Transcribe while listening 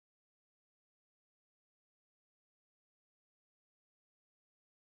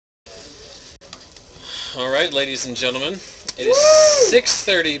Alright, ladies and gentlemen, it is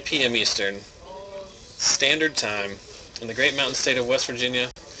 6:30 p.m. Eastern Standard Time in the great mountain state of West Virginia.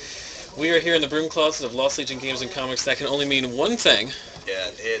 We are here in the broom closet of Lost Legion Games and Comics. That can only mean one thing.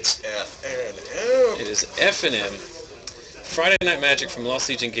 And it's FNM. It is FNM. Friday Night Magic from Lost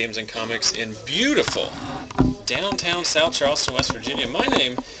Legion Games and Comics in beautiful downtown South Charleston, West Virginia. My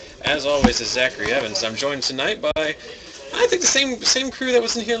name, as always, is Zachary Evans. I'm joined tonight by, I think, the same crew that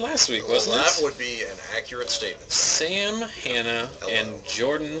was in here last week, wasn't it? That would be an accurate statement. Sam, Hanna, and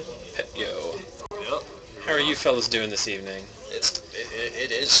Jordan Pectyo. Yep. How are you fellas doing this evening?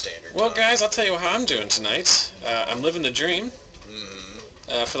 It is standard. Well, time. guys, I'll tell you how I'm doing tonight. I'm living the dream.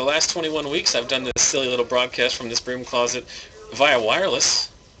 For the last 21 weeks, I've done this silly little broadcast from this broom closet via wireless.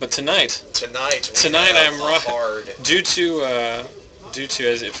 But tonight I'm hard. due to,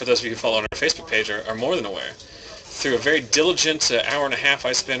 as for those of you who follow on our Facebook page are more than aware, through a very diligent hour and a half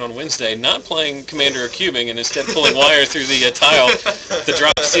I spent on Wednesday not playing Commander or cubing and instead pulling wire through the tile, the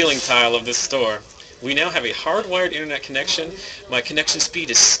drop ceiling tile of this store. We now have a hardwired internet connection. My connection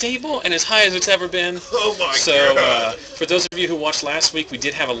speed is stable and as high as it's ever been. Oh my So, God. for those of you who watched last week, we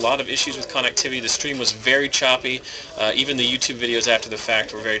did have a lot of issues with connectivity. The stream was very choppy. Even the YouTube videos after the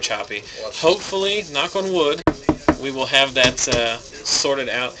fact were very choppy. Hopefully, knock on wood, we will have that sorted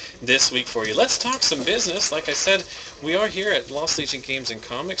out this week for you. Let's talk some business. Like I said, we are here at Lost Legion Games and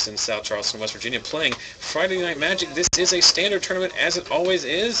Comics in South Charleston, West Virginia, playing Friday Night Magic. This is a standard tournament, as it always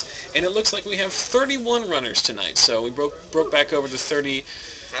is, and it looks like we have 31 runners tonight. So we broke back over the 30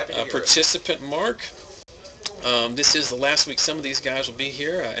 participant mark. This is the last week some of these guys will be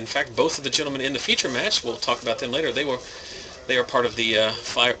here. In fact, both of the gentlemen in the feature match, we'll talk about them later, they are part of the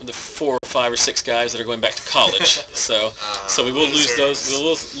 4, 5, or 6 guys that are going back to college. So we will lose those. We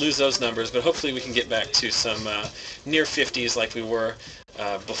will lose those numbers, but hopefully we can get back to some near 50s like we were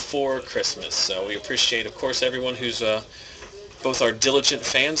before Christmas. So we appreciate, of course, everyone who's both our diligent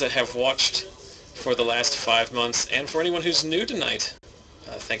fans that have watched for the last 5 months, and for anyone who's new tonight.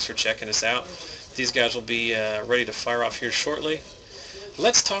 Thanks for checking us out. These guys will be ready to fire off here shortly.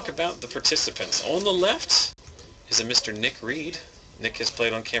 Let's talk about the participants. On the left is a Mr. Nick Reid. Nick has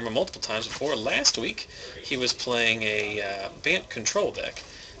played on camera multiple times before. Last week, he was playing a Bant control deck.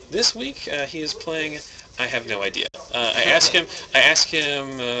 This week, he is playing, I have no idea. I asked him,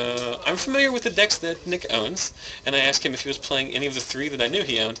 I'm familiar with the decks that Nick owns, and I asked him if he was playing any of the 3 that I knew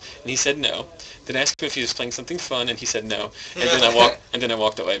he owned, and he said no. Then I asked him if he was playing something fun, and he said no. And then I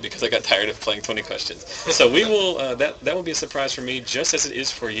walked away because I got tired of playing 20 questions. So we will, that will be a surprise for me, just as it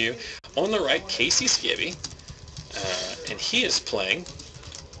is for you. On the right, Casey Skibbe. And he is playing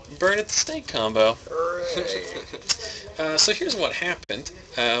Burn at the Stake combo. So here's what happened.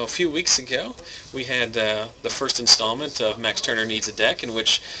 A few weeks ago, we had the first installment of Max Turner Needs a Deck, in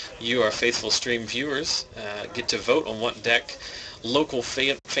which you, our faithful stream viewers, get to vote on what deck local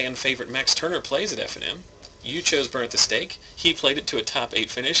fan favorite Max Turner plays at FNM. You chose Burn at the Stake. He played it to a top 8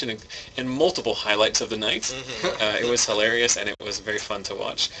 finish and multiple highlights of the night. It was hilarious, and it was very fun to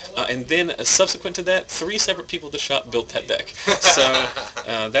watch. And then, subsequent to that, 3 separate people at the shop built that deck. So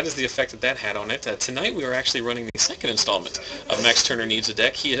that is the effect that had on it. Tonight, we are actually running the second installment of Max Turner Needs a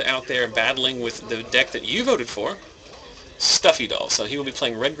Deck. He is out there battling with the deck that you voted for, Stuffy Doll. So he will be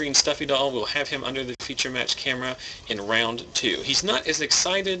playing Red-Green Stuffy Doll. We'll have him under the feature match camera in round 2. He's not as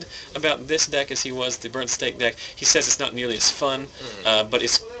excited about this deck as he was the Burnt Stake deck. He says it's not nearly as fun, but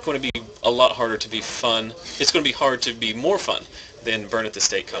it's going to be a lot harder to be fun. It's going to be hard to be more fun than Burn at the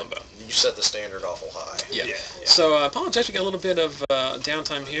Stake combo. You set the standard awful high. Yeah. So I apologize, we got a little bit of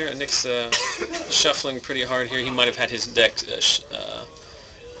downtime here. Nick's shuffling pretty hard here. He might have had his deck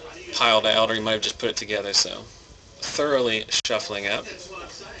piled out, or he might have just put it together, so thoroughly shuffling up.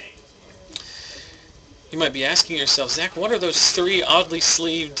 You might be asking yourself, Zach, what are those 3 oddly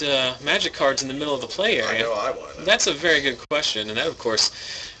sleeved magic cards in the middle of the play area? I know I would. That's a very good question, and that, of course,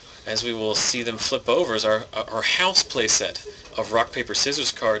 as we will see them flip over, is our house playset of rock, paper,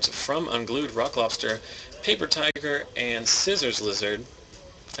 scissors cards from Unglued, Rock Lobster, Paper Tiger, and Scissors Lizard.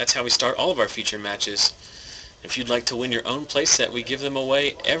 That's how we start all of our feature matches. If you'd like to win your own playset, we give them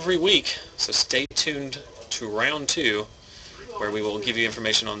away every week, so stay tuned to round 2, where we will give you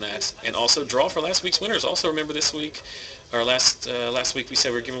information on that, and also draw for last week's winners. Also, remember this week, or last week, we said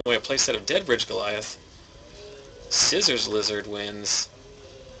we were giving away a playset of Deadbridge Goliath. Scissors Lizard wins.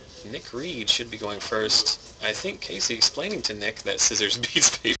 Nick Reid should be going first. I think Casey explaining to Nick that scissors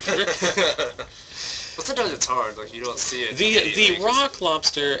beats paper. But sometimes it's hard, like you don't see it. The Rock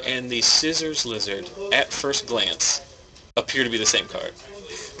Lobster and the Scissors Lizard, at first glance, appear to be the same card.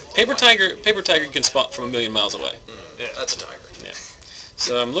 Paper Tiger you can spot from a million miles away. Yeah, that's a tiger. Yeah.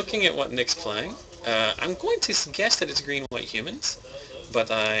 So I'm looking at what Nick's playing. I'm going to guess that it's green-white humans,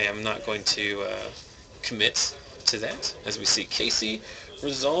 but I am not going to commit to that, as we see Casey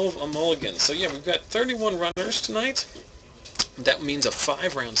resolve a mulligan. So yeah, we've got 31 runners tonight. That means a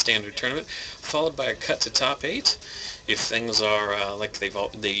 5-round standard tournament, followed by a cut to top 8. If things are like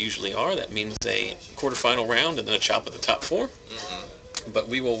they usually are, that means a quarterfinal round and then a chop at the top 4. But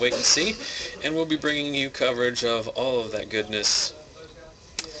we will wait and see, and we'll be bringing you coverage of all of that goodness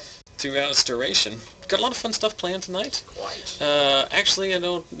throughout its duration. Got a lot of fun stuff planned tonight. Quite. Actually, I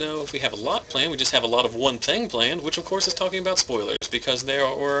don't know if we have a lot planned. We just have a lot of one thing planned, which of course is talking about spoilers, because there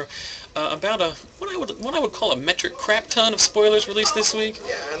were about what I would call a metric crap ton of spoilers released this week.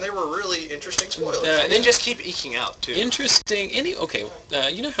 Yeah, and they were really interesting spoilers. And they just keep eking out, too. Interesting.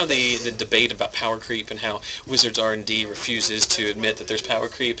 You know how the debate about power creep and how Wizards R&D refuses to admit that there's power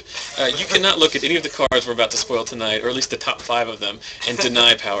creep? You cannot look at any of the cards we're about to spoil tonight, or at least the top 5 of them, and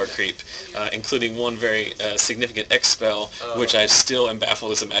deny power creep, including one very significant X spell, which I still am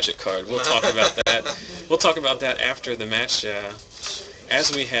baffled as a Magic card. We'll talk about that. We'll talk about that after the match,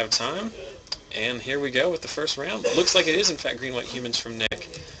 as we have time. And here we go with the first round. Looks like it is in fact green-white humans from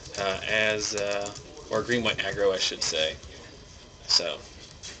Nick, or green-white aggro, I should say. So,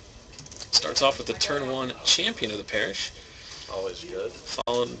 starts off with the turn 1 champion of the parish. Always good.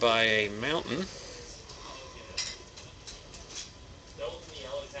 Followed by a mountain.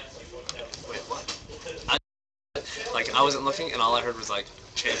 Wait, what? I wasn't looking, and all I heard was,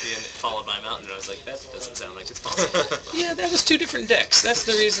 champion followed by mountain, and I was like, that doesn't sound like it's possible. Yeah, that was 2 different decks. That's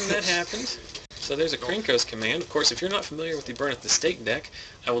the reason that happened. So there's a Krenko's command. Of course, if you're not familiar with the Burn at the Stake deck,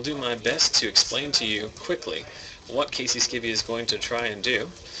 I will do my best to explain to you quickly what Casey Skibbe is going to try and do.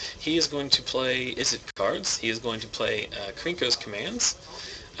 He is going to play Izzet cards. He is going to play Krenko's commands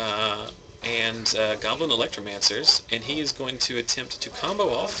and Goblin Electromancers, and he is going to attempt to combo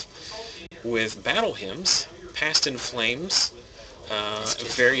off with Battle Hymns, Past in Flames,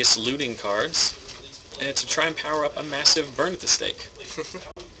 various looting cards, to try and power up a massive Burn at the Stake.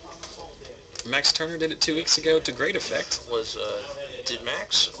 Max Turner did it 2 weeks ago to great effect. Did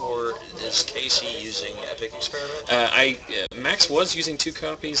Max or is Casey using Epic Experiment? Max was using 2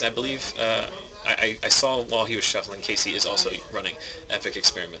 copies. I believe I saw while he was shuffling, Casey is also running Epic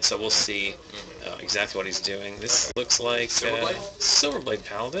Experiment. So we'll see exactly what he's doing. This looks like Silverblade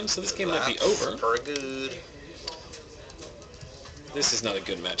Paladin, so this game might be over. Pretty good. This is not a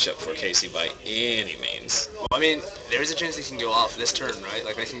good matchup for Casey by any means. Well, I mean, there is a chance he can go off this turn, right?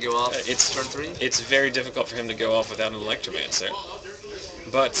 I can go off turn 3? It's very difficult for him to go off without an Electromancer.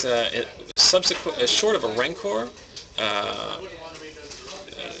 But short of a Rancor,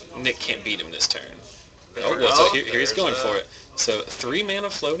 Nick can't beat him this turn. So here he's going for it. So 3 mana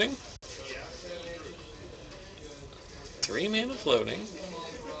floating. 3 mana floating.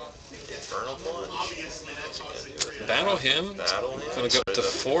 Infernal Plunge. Battle Hymn. Going to go up to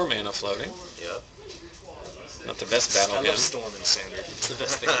 4 mana floating. Yep. Not the best Battle Hymn. I love Storm and Standard. It's the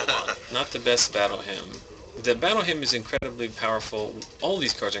best thing in the lot. Not the best Battle Hymn. The Battle Hymn is incredibly powerful. All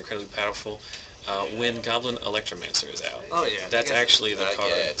these cards are incredibly powerful when Goblin Electromancer is out. Oh yeah. That's actually the card.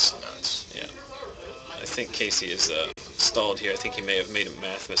 Yeah, it's nuts. Yeah. I think Casey is stalled here. I think he may have made a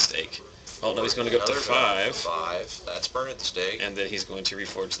math mistake. Oh no, he's going to go up to 5. 5. That's Burn at the Stake. And then he's going to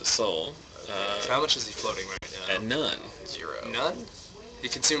reforge the soul. So how much is he floating right now? At none. 0. None? He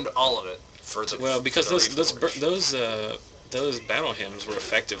consumed all of it. Well, because those battle hymns were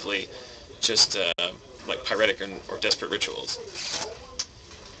effectively just like pyretic or desperate rituals.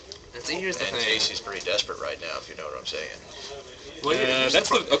 See, here's the thing. Casey's pretty desperate right now, if you know what I'm saying. Well,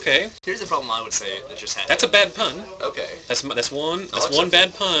 okay. Here's the problem I would say that just happened. That's a bad pun. Okay. That's one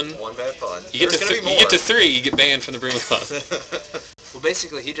bad pun. One bad pun. You get to 3, you get banned from the Broom of Cloth. Well,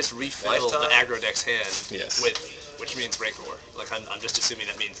 basically, he just refilled the aggro deck's hand Yes. which means Rancor. I'm just assuming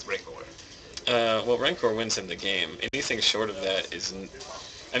that means Rancor. Well, Rancor wins him the game. Anything short of that isn't.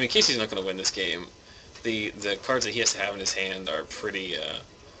 I mean, Casey's not going to win this game. The cards that he has to have in his hand are pretty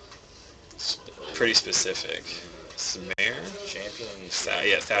specific. Snare? Champion.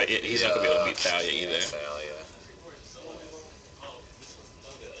 Thalia. He's not going to be able to beat Thalia either. Thalia.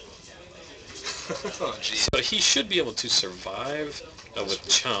 Oh, geez. So he should be able to survive with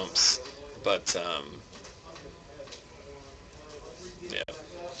chumps, but yeah.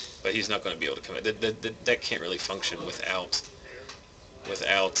 But he's not going to be able to come in. The deck can't really function without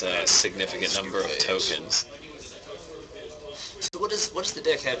a significant number of tokens. So what does the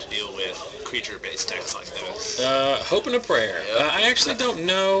deck have to deal with creature-based decks like this? Hope and a prayer. Yep. I actually don't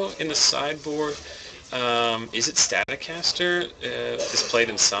know in the sideboard. Is it Staticaster? It's played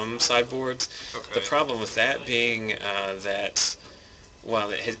in some sideboards. Okay. The problem with that being that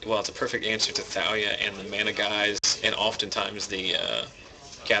while it's a perfect answer to Thalia and the mana guys, and oftentimes the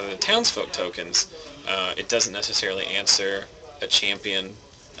gather the townsfolk tokens, it doesn't necessarily answer a champion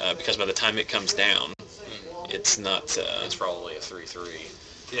because by the time it comes down, it's not. It's probably a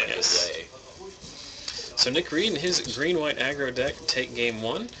 3/3. Yeah. Yes. So Nick Reid and his green-white aggro deck take game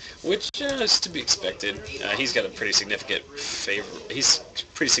 1, which is to be expected. He's got a pretty significant favor. He's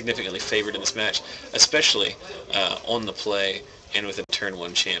pretty significantly favored in this match, especially on the play and with a turn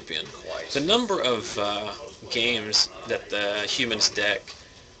 1 champion. Twice. The number of games that the humans deck,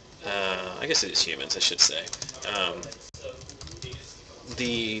 I guess it is humans, I should say.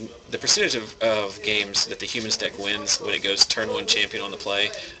 The percentage of games that the humans deck wins when it goes turn 1 champion on the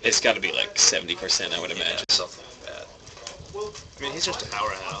play, it's got to be like 70%, I would imagine. Something like that. I mean, he's just a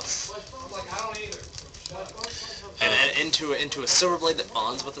powerhouse. And into a silver blade that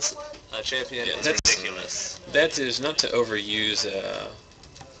bonds with a champion is ridiculous. That is not to overuse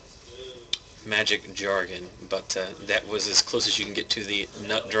magic jargon, but that was as close as you can get to the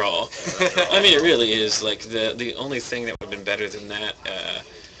nut draw. I mean, it really is. Like, the only thing that would have been better than that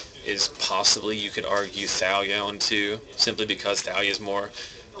is possibly, you could argue, Thalia on 2, simply because Thalia is more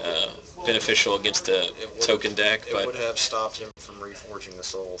beneficial against the token deck. It but would have stopped him from reforging the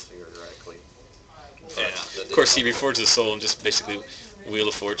soul theoretically. Yeah. Of course, he reforges the soul and just basically Wheel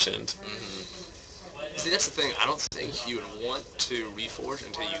of Fortune. See, that's the thing. I don't think you would want to reforge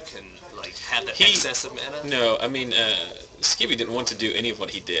until you can, like, have that excess of mana. No, I mean, Skibbe didn't want to do any of what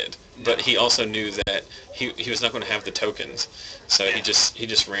he did, but he also knew that he was not going to have the tokens, so he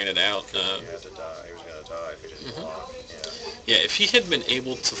just ran it out. He had to die. He was going to die if he didn't block. Yeah, if he had been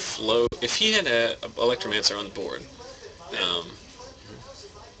able to float, if he had a Electromancer on the board,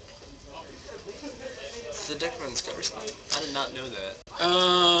 the deck runs Guttersnipe. I did not know that.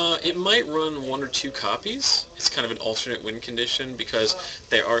 it might run 1 or 2 copies. It's kind of an alternate win condition because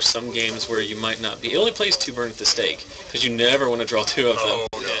there are some games where you might not be. It only plays 2 burn at the stake because you never want to draw 2 of them.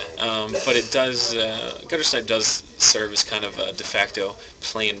 Oh, no. But it does. Guttersnipe does serve as kind of a de facto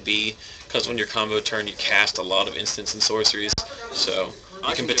plan B because when your combo turn, you cast a lot of instants and sorceries, so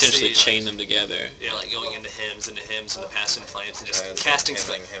you can potentially chain them together. Yeah, like going into hymns and the past in flames and just casting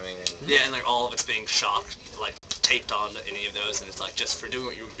stuff. Yeah, and like all of it's being shocked, like taped on to any of those, and it's like just for doing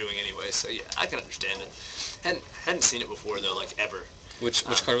what you were doing anyway. So yeah, I can understand it. Hadn't seen it before though, like ever. Which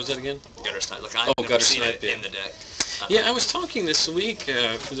card was that again? Guttersnipe. Like I've never seen it in the deck. Yeah, I was talking this week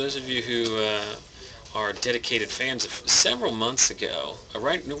for those of you who are dedicated fans. Several months ago,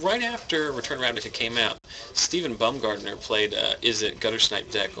 right after Return of Ravnica came out, Stephen Bumgardner played Is It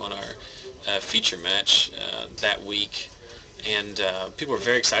Guttersnipe deck on our feature match that week, and people were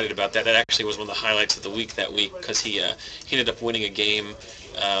very excited about that. That actually was one of the highlights of the week that week because he ended up winning a game.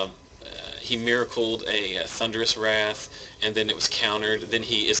 He miracled a Thunderous Wrath, and then it was countered. Then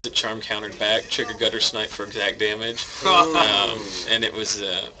he Is It Charm countered back, triggered Guttersnipe for exact damage, and it was.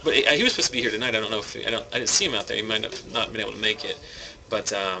 But he was supposed to be here tonight. I don't know if I didn't see him out there. He might have not been able to make it, but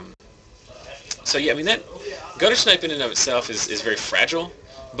so yeah, I mean that Guttersnipe in and of itself is very fragile,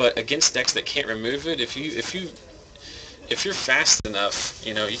 but against decks that can't remove it, if you're fast enough,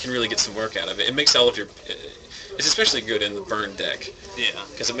 you can really get some work out of it. It makes all of your it's especially good in the burn deck. Yeah.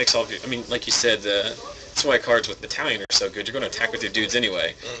 Because it makes all of your, I mean, like you said, that's why cards with Battalion are so good. You're going to attack with your dudes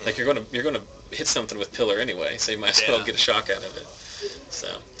anyway. Mm-hmm. Like you're going to hit something with Pillar anyway, so you might as well get a shock out of it. So,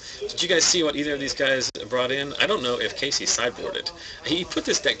 did you guys see what either of these guys brought in? I don't know if Casey sideboarded. He put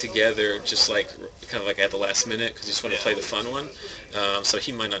this deck together just like kind of like at the last minute because he just wanted to play the fun one. So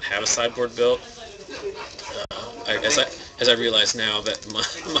he might not have a sideboard built. As I realize now that my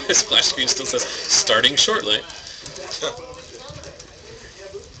splash screen still says starting shortly.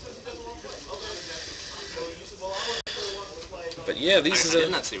 But yeah, I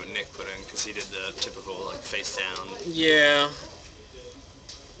did not see what Nick put in because he did the typical like face down. Yeah.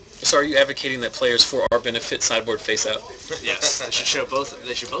 So are you advocating that players for our benefit sideboard face out? Yes, they should show both.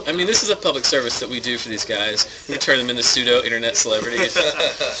 They should both. I mean, this is a public service that we do for these guys. We turn them into pseudo internet celebrities.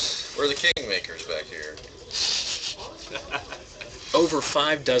 We're the kingmakers back here. Over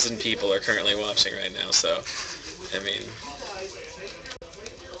 5 dozen people are currently watching right now, so I mean,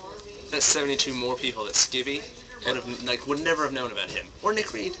 that's 72 more people that Skibbe would never have known about him or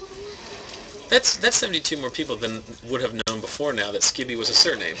Nick Reid. That's 72 more people than would have known before now that Skibbe was a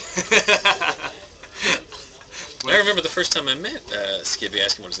surname. I remember the first time I met Skibbe,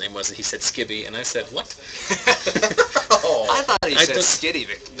 asked him what his name was, and he said Skibbe, and I said, what? I thought he said Skibbe,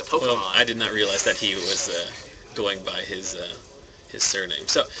 the Pokemon. Well, I did not realize that he was going by his surname.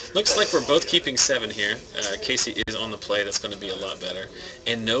 So, looks like we're both keeping 7 here. Casey is on the play. That's going to be a lot better.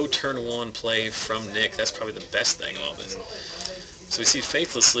 And no turn 1 play from Nick. That's probably the best thing of all this. So we see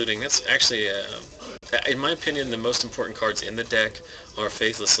Faithless Looting. That's actually, in my opinion, the most important cards in the deck are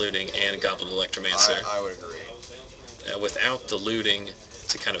Faithless Looting and Goblin Electromancer. I would agree. Without the looting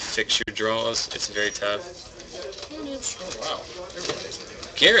to kind of fix your draws, it's very tough. Oh, wow.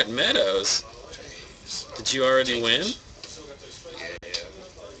 Garrett Meadows. Did you already win? Yeah.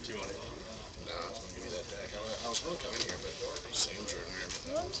 Do you want it? No, I'm going to give you that deck. I was going to come in here, but Sam's in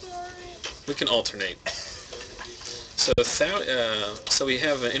there. I'm sorry. We can alternate. So we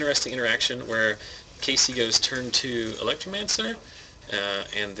have an interesting interaction where Casey goes turn 2 Electromancer,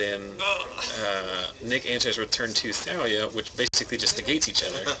 and then Nick answers with turn 2 Thalia, which basically just negates each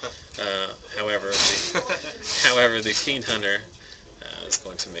other. However, the Fiend Hunter is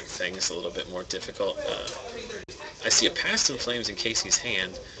going to make things a little bit more difficult. I see a Past in Flames in Casey's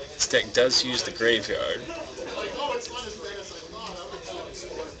hand. This deck does use the graveyard.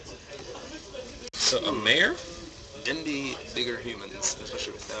 So a Mare? Them be bigger humans,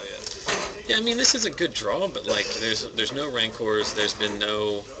 especially with Thalia. Yeah, I mean, this is a good draw, but like, there's no Rancors, there's been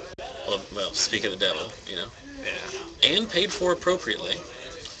no, well, speak of the devil, you know. Yeah. And paid for appropriately.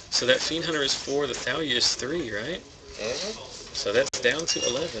 So that Fiend Hunter is 4, the Thalia is 3, right? Mm-hmm. So that's down to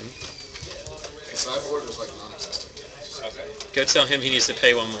 11. The sideboard was like non-existent. Okay. Go tell him he needs to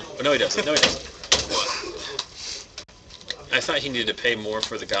pay one more. Oh, no, he doesn't. No, he doesn't. I thought he needed to pay more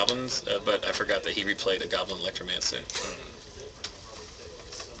for the Goblins, but I forgot that he replayed a Goblin Electromancer.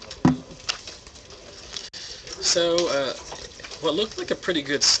 So, what looked like a pretty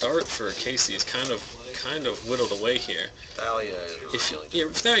good start for Casey is kind of whittled away here. Thalia is really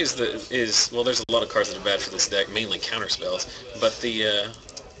Thalia well, there's a lot of cards that are bad for this deck, mainly counterspells, but the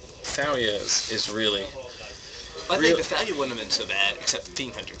Thalia is really... I think the Thalia wouldn't have been so bad, except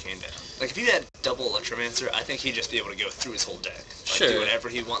Fiend Hunter came down. Like, if he had double Electromancer, I think he'd just be able to go through his whole deck. Like, sure. Do whatever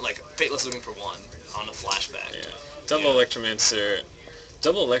he wants. Like, Faithless Looting for 1 on a flashback. Yeah. Double Electromancer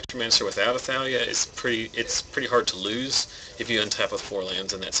without a Thalia is pretty hard to lose if you untap with 4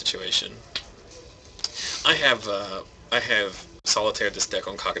 lands in that situation. I have solitaired this deck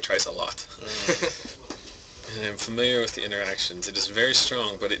on Cockatrice a lot. And I'm familiar with the interactions. It is very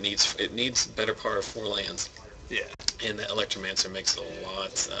strong, but it needs better part of 4 lands. Yeah. And the Electromancer makes it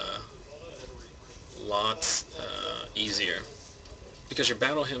a lot easier. Because your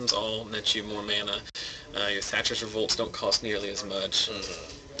Battle Hymns all net you more mana. Your Thatcher's Revolts don't cost nearly as much.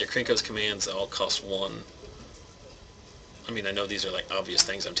 Mm-hmm. Your Krenko's Commands all cost 1. I mean, I know these are like obvious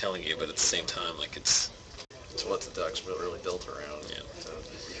things I'm telling you, but at the same time, like it's what the deck's really built around. Yeah.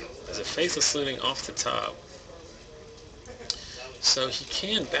 There's a Faithless Looting off the top. So he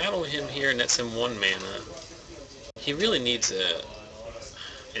can Battle Hymn here, nets him 1 mana. He really needs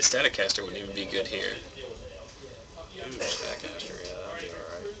his Staticaster wouldn't even be good here. Staticaster, yeah, that'd be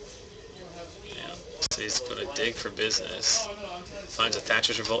alright. Yeah. So he's going to dig for business. Finds a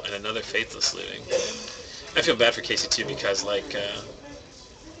Thatcher's Revolt and another Faithless Looting. I feel bad for Casey too because like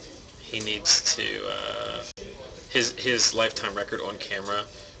he needs to his lifetime record on camera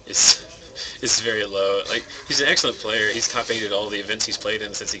is very low. Like he's an excellent player. He's top 8 at all the events he's played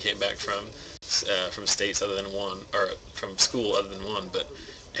in since he came back from states other than 1, or from school other than 1. But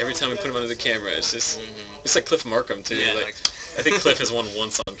every time we put him under the camera, it's just it's like Cliff Markham too. Yeah, like I think Cliff has won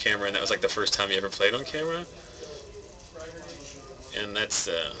once on camera, and that was like the first time he ever played on camera. And that's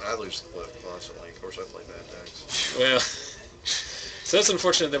I lose Cliff constantly. Of course, I play bad decks. Well, so that's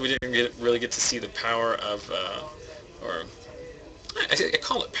unfortunate that we didn't really get to see the power of, or I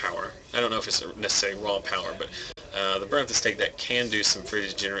call it power. I don't know if it's necessarily raw power, but the Burn at the Stake deck can do some pretty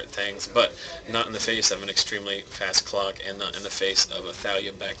degenerate things, but not in the face of an extremely fast clock and not in the face of a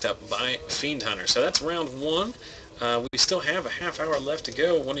Thalia backed up by Fiend Hunter. So that's round 1. We still have a half hour left to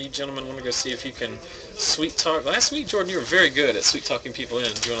go. One of you gentlemen want to go see if you can sweet talk. Last week, Jordan, you were very good at sweet talking people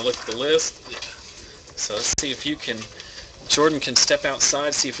in. Do you want to look at the list? Yeah. So let's see if you can. Jordan can step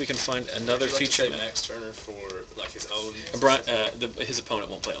outside, see if we can find another feature. Would you like to say Max Turner for like his own? His opponent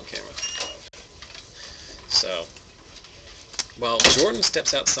won't play on camera. So while Jordan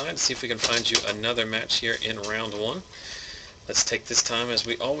steps outside, see if we can find you another match here in round 1. Let's take this time, as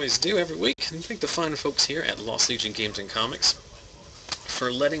we always do every week, and thank the fine folks here at Lost Legion Games and Comics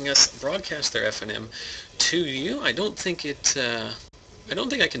for letting us broadcast their FNM to you. I don't think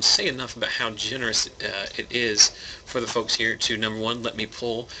I can say enough about how generous it is for the folks here to, number 1, let me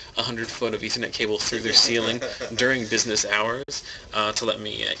pull 100 foot of Ethernet cable through their ceiling during business hours, to let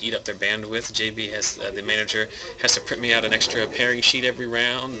me eat up their bandwidth. JB, the manager, has to print me out an extra pairing sheet every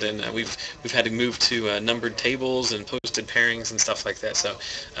round, and we've had to move to numbered tables and posted pairings and stuff like that. So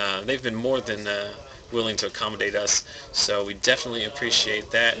they've been more than willing to accommodate us. So we definitely appreciate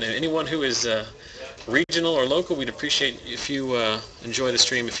that. And anyone who is regional or local, we'd appreciate if you enjoy the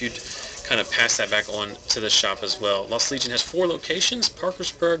stream, if you'd kind of pass that back on to the shop as well. Lost Legion has 4 locations: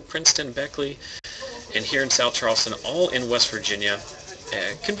 Parkersburg, Princeton, Beckley, and here in South Charleston, all in West Virginia.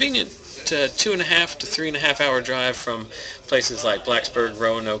 Convenient 2.5 to 3.5 hour drive from places like Blacksburg,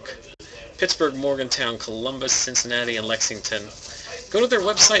 Roanoke, Pittsburgh, Morgantown, Columbus, Cincinnati, and Lexington. Go to their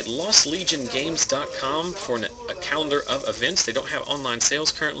website, lostlegiongames.com, for a calendar of events. They don't have online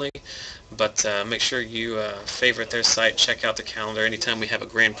sales currently, but make sure you favorite their site, check out the calendar. Anytime we have a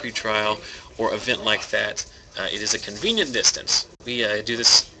Grand Prix trial or event like that, it is a convenient distance. We do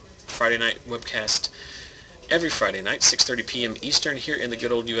this Friday night webcast every Friday night, 6:30 p.m. Eastern, here in the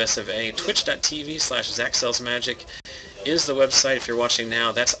good old US of A. Twitch.tv/ZachSellsMagic is the website. If you're watching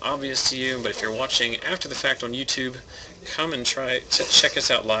now, that's obvious to you, but if you're watching after the fact on YouTube, come and try to check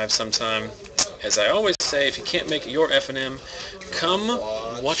us out live sometime. As I always say, if you can't make it your FNM, come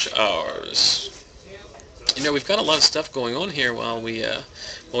watch ours. You know, we've got a lot of stuff going on here while we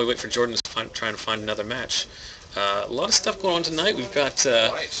wait for Jordan to trying to find another match. A lot of stuff going on tonight. We've got,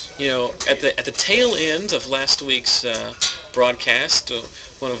 you know, at the tail end of last week's broadcast,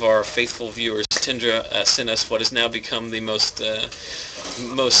 one of our faithful viewers, Tindra, sent us what has now become the most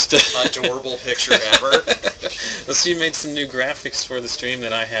adorable picture ever. Well, she made some new graphics for the stream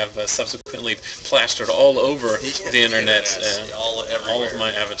that I have subsequently plastered all over the internet. All of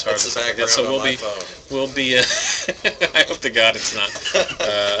my avatars. That's the background so on my phone. We'll be. I hope to God it's not.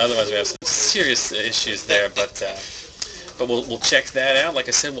 Otherwise, we have some serious issues there. But we'll check that out. Like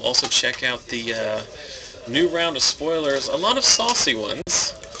I said, we'll also check out the new round of spoilers. A lot of saucy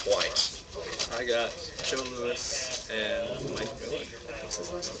ones. Quite. I got Joe Lewis and Mike Miller. What's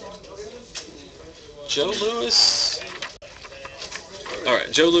his last name? Joe Lewis. All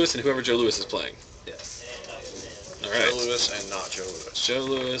right, Joe Lewis and whoever Joe Lewis is playing. Yes. All right. Joe Lewis and not Joe Lewis. Joe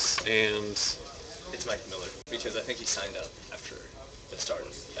Lewis and... It's Mike Miller, because I think he signed up after it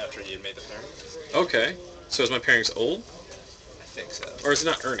started, after he had made the pairing. Okay. So is my pairings old? I think so. Or is it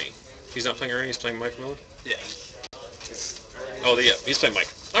not Ernie? He's not playing Ernie, he's playing Mike Miller? Yeah. Oh, yeah, he's playing Mike.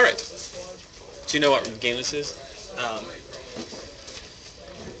 All right. Do you know what game this is?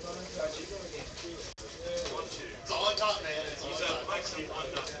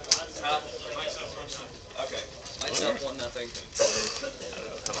 Okay. Mike's up 1-0. I don't know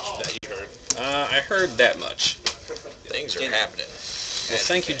how much of that you heard. I heard that much. Things are happening. Well,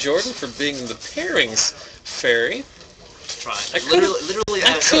 thank you, Jordan, for being the pairings fairy. Trying. Literally.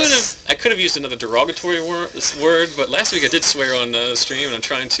 I could have used another derogatory word, but last week I did swear on stream, and I'm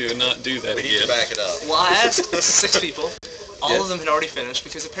trying to not do that We again. need to back it up. Well, I asked 6 people. All of them had already finished,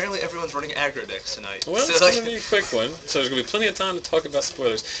 because apparently everyone's running aggro decks tonight. Well, so it's going to be a quick one, so there's going to be plenty of time to talk about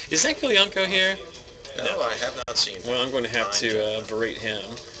spoilers. Is Zach Gilianco here? No, I have not seen him. Well, I'm going to have to berate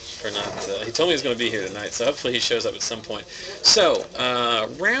him for not... he told me he was going to be here tonight, so hopefully he shows up at some point. So,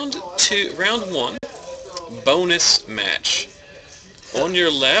 round 1, bonus match. On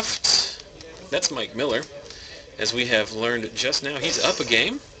your left, that's Mike Miller. As we have learned just now, he's up a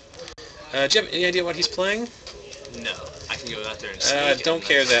game. Do you have any idea what he's playing? No, I can go out there and sneak don't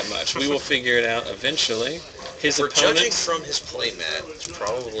care that much. We will figure it out eventually. His We're opponent... judging from his playmat. It's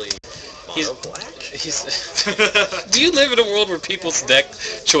probably mono black. Do you live in a world where people's deck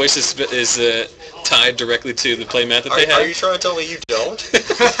choice is tied directly to the playmat that they have? Are you trying to tell me you don't?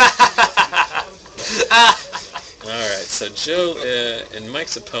 Alright, so Joe and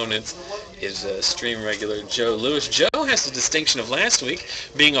Mike's opponent is stream regular Joe Lewis. Joe has the distinction of last week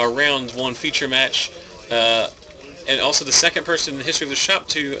being our round 1 feature match, and also the second person in the history of the shop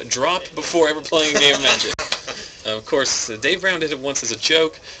to drop before ever playing a game of Magic. Of course, Dave Brown did it once as a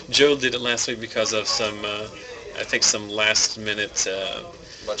joke. Joe did it last week because of some, I think, some last-minute...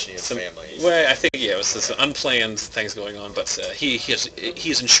 Much needed family. Well, I think, yeah, it was some unplanned things going on, but he has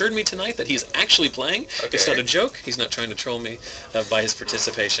assured me tonight that he's actually playing. Okay. It's not a joke. He's not trying to troll me by his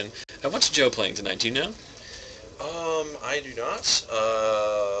participation. What's Joe playing tonight? Do you know? I do not.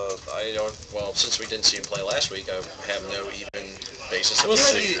 I don't. Well, since we didn't see him play last week, I have no even basis of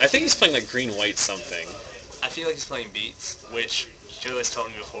knowing. I think he's playing like green-white something. I feel like he's playing Beats, which Joe has told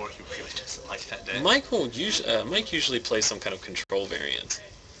me before he really doesn't like that deck. Mike usually plays some kind of control variant.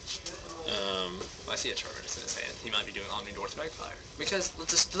 I see a Chargers in his hand. He might be doing Omnidorthrag Fire. Because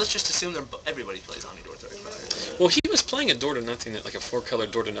let's just assume everybody plays Omnidorthrag Fire. Well, he was playing a Door to Nothingness, like a 4-color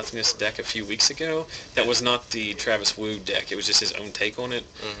Door to Nothingness deck a few weeks ago. That was not the Travis Wu deck. It was just his own take on it.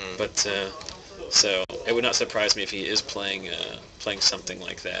 Mm-hmm. But so it would not surprise me if he is playing something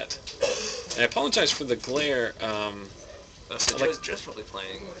like that. And I apologize for the glare. So Joe's probably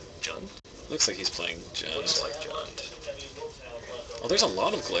playing Jund. Looks like he's playing Jund. Looks like Jund. Oh, there's a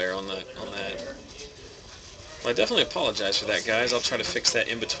lot of glare on that. Well, I definitely apologize for that, guys. I'll try to fix that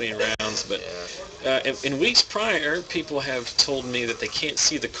in between rounds. But in weeks prior, people have told me that they can't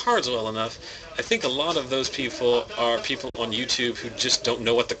see the cards well enough. I think a lot of those people are people on YouTube who just don't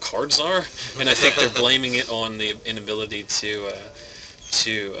know what the cards are, and I think they're blaming it on the inability to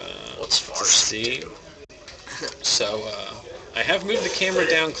see. So I have moved the camera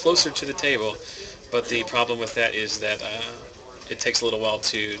down closer to the table, but the problem with that is that it takes a little while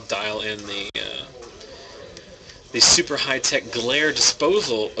to dial in the super high-tech glare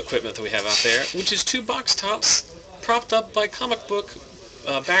disposal equipment that we have out there, which is 2 box tops propped up by comic book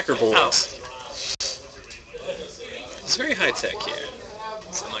backer boards. It's very high-tech here.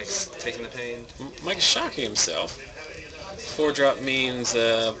 So Mike's taking the pain. Mike's shocking himself. 4-drop means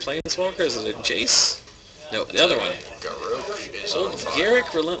Planeswalker. Is it a Jace? No, the other one. Old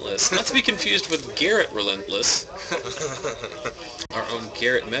Garrick Relentless. Not to be confused with Garrett Relentless. Our own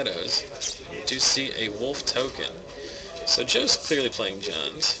Garrett Meadows. We do see a wolf token. So Joe's clearly playing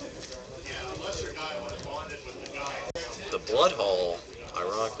Johns. The Blood Hole,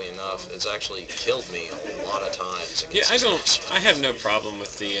 ironically enough, has actually killed me a lot of times. Yeah, I have no problem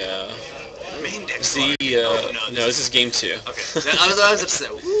with the main deck. No, this is game 2. Okay. I was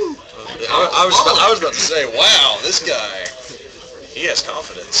upset. Woo. I was about to say, wow, this guy, he has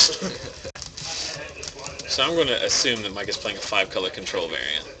confidence. So I'm going to assume that Mike is playing a 5-color control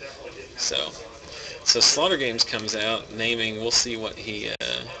variant. So Slaughter Games comes out, naming, we'll see what he...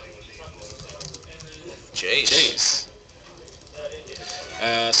 Jace.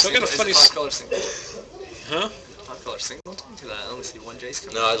 So I got a funny... Huh? 5-color single? Because I only see 1 Jace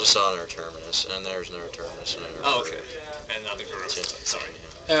coming. No, I just saw an Terminus, and there's no Terminus. Oh, okay. And not the girl. Sorry.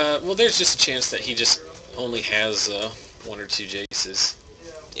 Well, there's just a chance that he just only has 1 or 2 Jaces.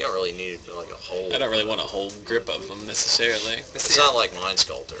 You don't really need like a whole... I don't really want a whole grip of them necessarily. It's not like Mind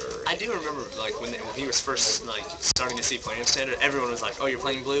Sculptor. I do remember like when he was first like starting to see playing standard, everyone was like, "Oh, you're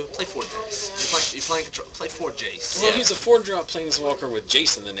playing blue? Play 4 Jace. You're playing control. Play 4 Jace." Well, he's a 4-drop Planeswalker with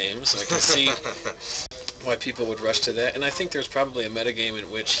Jace in the name, so I can see why people would rush to that. And I think there's probably a metagame in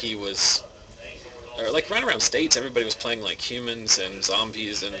which he was, or like right around States, everybody was playing like humans and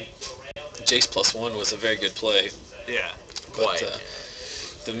zombies, and Jace +1 was a very good play. Yeah. But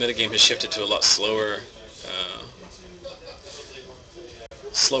the metagame has shifted to a lot slower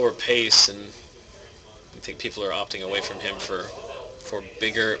pace, and I think people are opting away from him for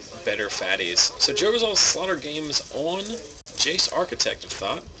bigger, better fatties. So Joe Rizal's Slaughter Games on Jace Architect of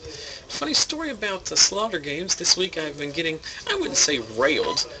Thought. Funny story about the Slaughter Games. This week I've been getting, I wouldn't say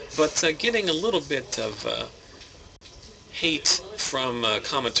railed, but getting a little bit of hate from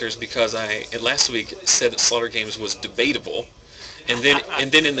commenters because I last week said that Slaughter Games was debatable. And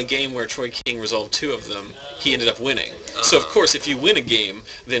then in the game where Troy King resolved 2 of them, he ended up winning. So of course, if you win a game,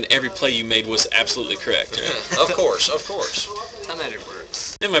 then every play you made was absolutely correct. Right? Of course. How that it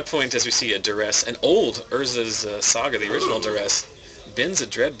works. And my point, as we see a Duress, an old Urza's Saga, the original Duress, Ben's a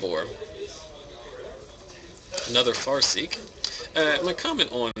Dreadbore. Another Farseek. My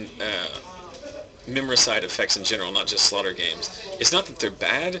comment on Memoricide effects in general, not just Slaughter Games, it's not that they're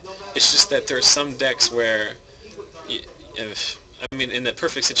bad, it's just that there are some decks where... in that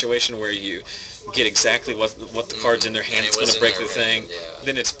perfect situation where you get exactly what the card's in their hand, it's going to break the thing,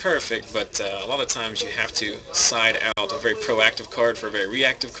 then it's perfect, but a lot of times you have to side out a very proactive card for a very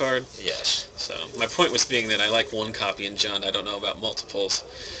reactive card. Yes. So my point was being that I like 1 copy in Jund, I don't know about multiples,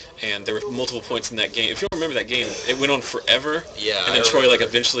 and there were multiple points in that game. If you don't remember that game, it went on forever, and then Troy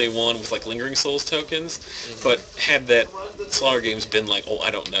eventually won with Lingering Souls tokens, but had that Slaughter Games been I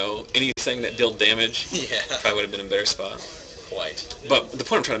don't know, anything that dealt damage, probably would have been in a better spot. Quite. But the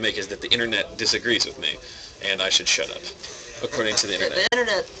point I'm trying to make is that the internet disagrees with me, and I should shut up, according to the internet. The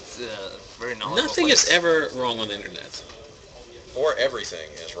internet's very knowledgeable. Nothing is ever wrong on the internet. Or everything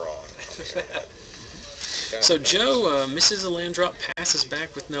is wrong. So Joe misses a land drop, passes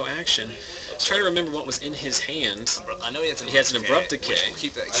back with no action. Try to remember what was in his hand. I know he has an Abrupt Decay.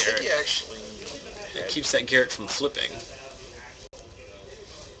 Keep that I think he actually... It keeps that Garrett from flipping.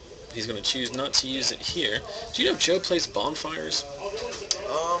 He's going to choose not to use it here. Do you know if Joe plays Bonfires?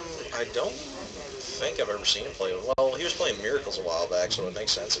 I don't think I've ever seen him play. Well, he was playing Miracles a while back, so it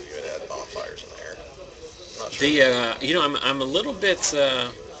makes sense if you had Bonfires in there. Not sure. I'm a little bit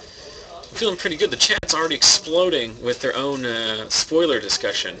feeling pretty good. The chat's already exploding with their own spoiler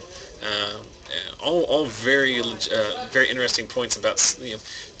discussion. All very very interesting points about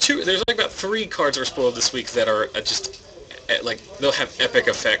there's about 3 cards that were spoiled this week that are just they'll have epic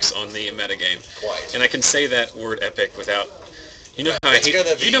effects on the metagame. Quite. And I can say that word epic without You know how I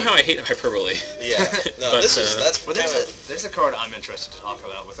hate. You know how I hate hyperbole. Yeah. No, but, that's. Well, there's a card I'm interested to talk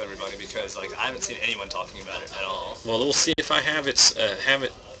about with everybody because like I haven't seen anyone talking about it at all. Well, we'll see if I have it.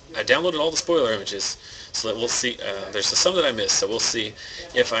 I downloaded all the spoiler images, so that we'll see. There's some that I missed, so we'll see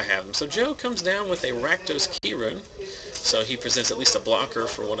if I have them. So Joe comes down with a Rakdos Keyrune, so he presents at least a blocker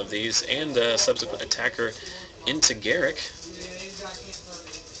for one of these and a subsequent attacker into Garrick.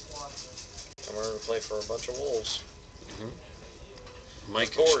 I'm going to play for a bunch of wolves. Mm-hmm.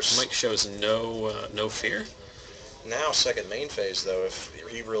 Mike shows no fear. Now, second main phase, though, if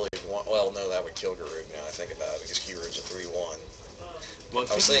he really well, no, that would kill Garug now I think about it, because Keyrune's a 3-1. Well,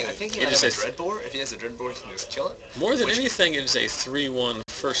 I think he has a Dreadbore. If he has a Dreadbore, he can just kill it. More than anything, it is a 3-1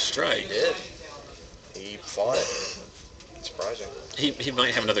 first strike. He did. He fought it. Surprising. He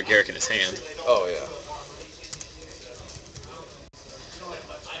might have another Garrick in his hand. Oh, yeah.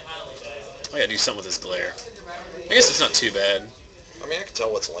 I gotta do something with his glare. I guess it's not too bad. I mean, I can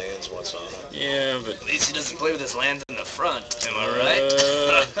tell what's lands and what's not. Yeah, but... At least he doesn't play with his lands in the front, am I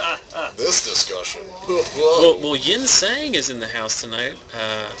right? This discussion. well, Yin Sang is in the house tonight.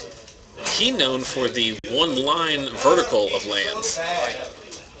 He known for the one-line vertical of lands.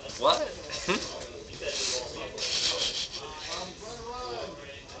 What?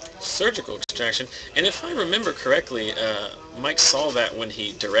 Surgical extraction. And if I remember correctly, Mike saw that when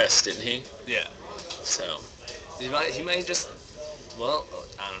he duressed, didn't he? Yeah. So... He might just... Well,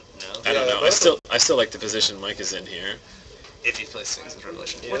 I don't know. I don't know. I still like the position Mike is in here. If he plays Sphinx of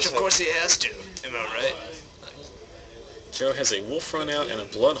Revelation. Which, of course, he has to. Am I right? Joe has a Wolf Run out and a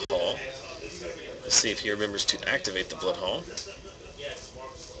Blood Hall. Let's see if he remembers to activate the Blood Hall.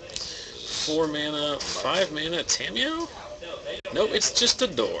 4 mana, 5 mana, Tameo? Nope, it's just a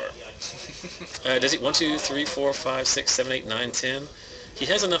door. Does he 1, 2, 3, 4, 5, 6, 7, 8, 9, 10? He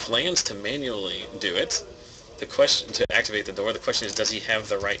has enough lands to manually do it. The question to activate the door. The question is, does he have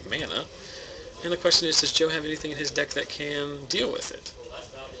the right mana? And the question is, does Joe have anything in his deck that can deal with it?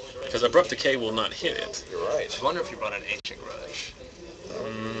 Because Abrupt Decay will not hit it. You're right. I wonder if he brought an Ancient Grudge. Or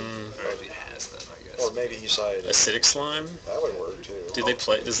if he has them, I guess. Or maybe he decided... Acidic Slime? That would work, too. Do they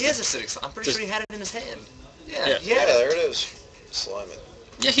play... He has Acidic Slime. I'm pretty sure he had it in his hand. Yeah, there it is. Slime it.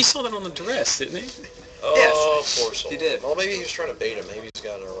 Yeah, he saw that on the duress, didn't he? Oh, yes, poor soul. he did. Well, maybe he was trying to bait him. Maybe he's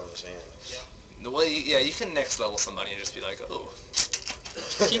got it on his hand. Well, yeah, you can next level somebody and just be like, oh.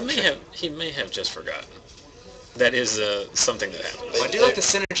 He may have just forgotten. That is something that happens. Well, I do like the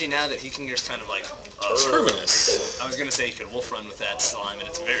synergy now that he can just kind of like... Terminus. I was going to say you could Wolf Run with that slime, and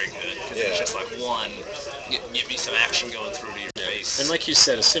it's very good, because it's just like one, get me some action going through to your face. And like you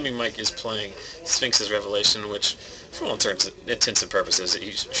said, assuming Mike is playing Sphinx's Revelation, which, for all intents and purposes,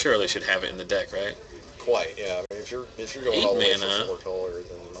 he surely should have it in the deck, right? Quite, yeah. I mean, if you're going all the way for 4 color,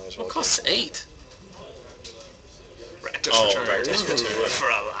 then you might as well... It costs 8. Rakdos return for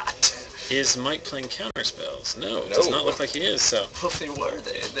a lot. Is Mike playing counterspells? No, it does not look like he is. So, well, they were.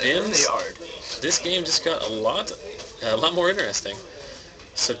 They're in the yard. This game just got a lot more interesting.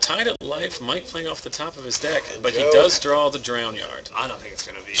 So tied at life, Mike playing off the top of his deck, but he does draw the Drown Yard. I don't think it's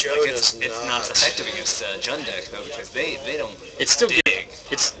going to be. It's not effective against Jund deck though, because they don't. It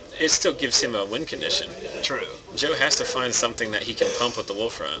still gives him a win condition. True. Joe has to find something that he can pump with the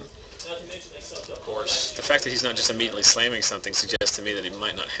Wolf Run. Of course. The fact that he's not just immediately slamming something suggests to me that he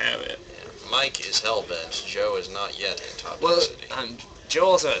might not have it. Mike is hellbent. Joe is not yet in top density. Joe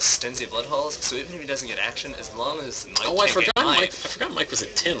also has Stinzy Blood Halls, so even if he doesn't get action, as long as Mike I forgot Mike was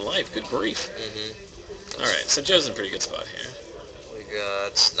at 10 life. Good grief. Mm-hmm. Alright, so Joe's in a pretty good spot here. We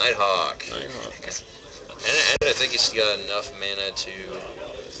got Nighthawk. And I think he's got enough mana to...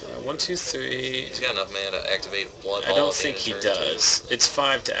 1, 2, 3... He's got enough mana to activate Blood Hall. I don't think he does. It's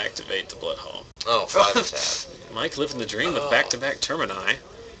 5 to activate the Blood Hall. Oh, 5 to tap. Mike living the dream with back-to-back Termini.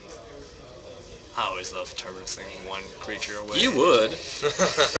 I always love terminusing one creature away. You would. It's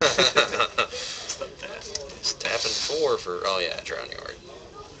tapping 4 for... Oh, yeah, Drown Yard.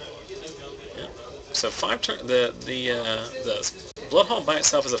 Yeah. So 5 turn... The Blood Hall by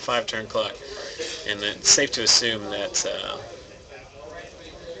itself is a 5-turn clock. And it's safe to assume that...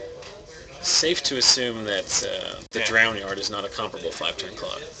 the Drown Yard is not a comparable 5-turn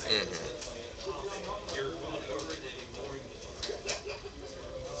clock. Mm-hmm.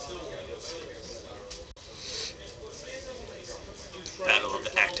 Battle of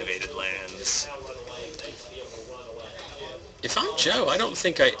the activated lands. If I'm Joe, I don't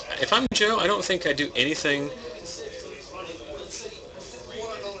think I do anything.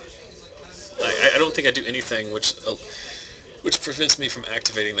 I don't think I do anything which prevents me from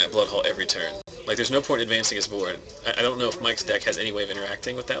activating that Blood Hall every turn. Like, there's no point in advancing his board. I don't know if Mike's deck has any way of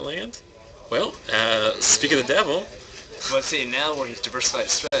interacting with that land. Well, speak of the devil, But see, now where he's diversified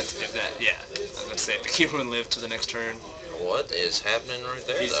his threats, if that, yeah, I was gonna say, if the keeper would live to the next turn. What is happening right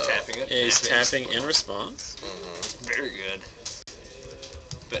there, He's tapping it. Yeah, he's tapping in response. Very good.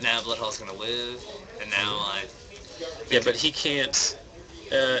 But now Bloodhall's gonna live, and now I... Yeah, but he can't...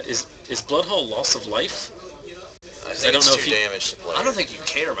 is Bloodhall loss of life? I think it's 2 damage to play. I don't think you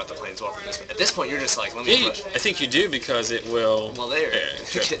care about the Planeswalker at this point. At this point, you're just like, let me push. I think you do because it will... Well, there.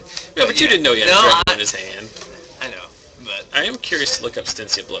 No, but you didn't know he had a dragon in his hand. I know, but... I am curious to look up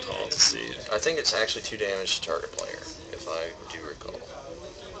Stensia Bloodhall to see. I think it's actually 2 damage to target player, if I do recall.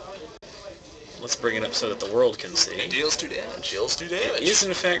 Let's bring it up so that the world can see. It deals 2 damage. Deals 2 damage. It is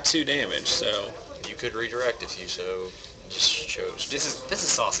in fact 2 damage, so... You could redirect if you so just chose. This is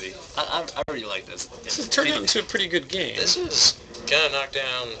saucy. I really like this. This has turned out into a pretty good game. This is kind of knock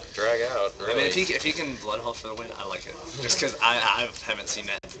down, drag out. Really. I mean, if he can Bloodhall for the win, I like it. Just because I haven't seen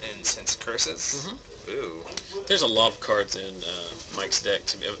that since Curses. Ooh. There's a lot of cards in Mike's deck.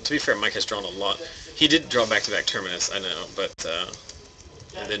 To be fair, Mike has drawn a lot. He did draw back-to-back Terminus, I know, but...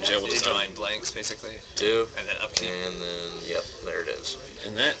 and then Joe will just... drawing blanks, basically. 2. And then upkeep. And then, yep, there it is.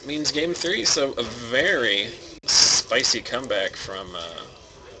 And that means game 3, so a very spicy comeback from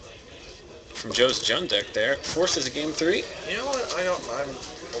Joe's Jund deck there. Forces a game 3. You know what? I'm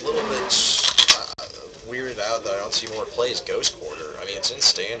a little bit weirded out that I don't see more plays Ghost Quarter. I mean, it's in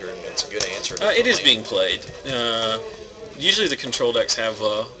Standard, and it's a good answer. It is being played. Usually the control decks have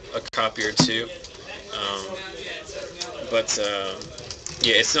a copy or 2. But...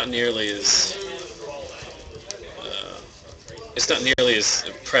 yeah, it's not nearly as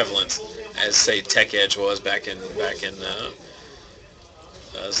prevalent as say Tech Edge was back in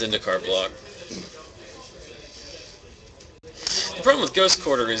Zendikar block. The problem with Ghost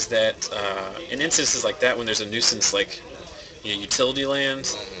Quarter is that in instances like that, when there's a nuisance like utility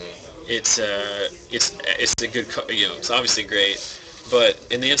land, it's a good it's obviously great. But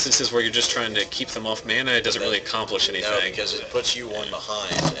in the instances where you're just trying to keep them off mana, it doesn't really accomplish anything. No, because it puts you 1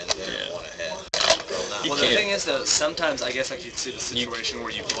 behind and then 1 ahead. Well, the thing is, though, sometimes I guess I could see the situation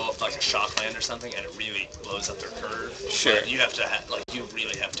where you blow up like a shock land or something, and it really blows up their curve. Sure. But you have to you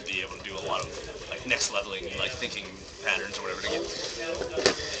really have to be able to do a lot of like next leveling, like thinking patterns or whatever to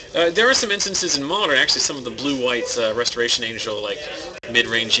get. There are some instances in Modern, actually, some of the blue-white Restoration Angel like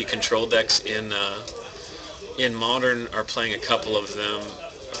mid-rangey control decks in Modern are playing a couple of them,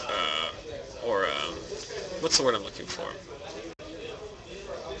 what's the word I'm looking for?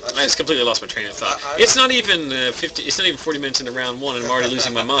 I just completely lost my train of thought. It's not even 50. It's not even 40 minutes into round 1, and I'm already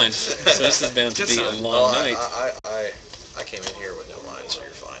losing my mind. So this is bound to be a long night. I came in here with no mind, so you're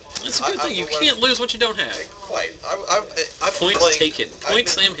fine. That's a good thing. You can't lose what you don't have. Quite. Points taken. Point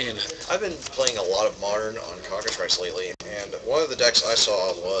slam Hanna. I've been playing a lot of Modern on Cockatrice lately, and one of the decks I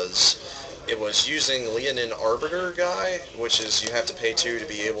saw was using Leonin Arbiter guy, which is you have to pay 2 to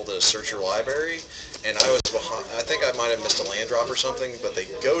be able to search your library. And I was behind. I think I might have missed a land drop or something, but they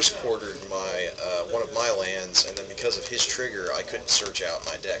Ghost Quartered my one of my lands, and then because of his trigger, I couldn't search out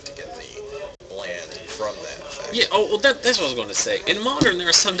my deck to get the land from that effect. Yeah. Oh, well, that's what I was going to say. In Modern, there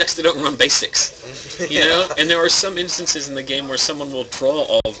are some decks that don't run basics. You know, and there are some instances in the game where someone will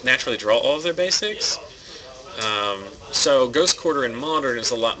naturally draw all of their basics. So Ghost Quarter in Modern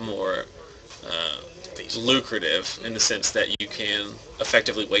is a lot more lucrative in the sense that you can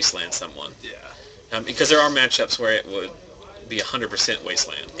effectively wasteland someone. Yeah. Because there are matchups where it would be 100%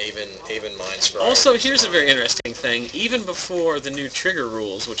 wasteland. Even Mindscry. Also, here's a very interesting thing. Even before the new trigger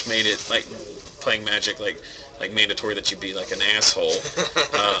rules, which made it like playing Magic like mandatory that you be like an asshole,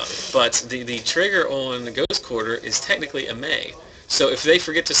 but the trigger on the Ghost Quarter is technically a May. So if they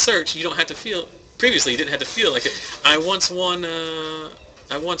forget to search, you don't have to feel. Previously, you didn't have to feel like it. I once won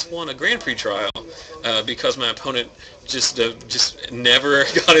a Grand Prix trial because my opponent just never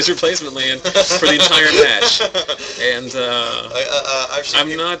got his replacement land for the entire match, and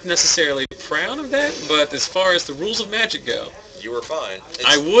I'm not necessarily proud of that. But as far as the rules of Magic go, you were fine.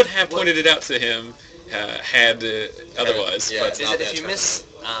 I would have pointed it out to him had otherwise. Yeah, but if you miss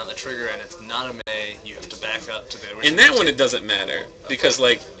a trigger and it's not a May, you have to back up to the original. In that one, it doesn't matter because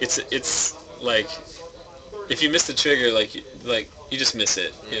like it's like if you miss the trigger, like you just miss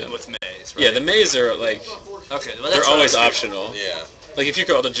it. You know? With Mays, right? Yeah, the Mays are like they're always optional. Yeah. Like if you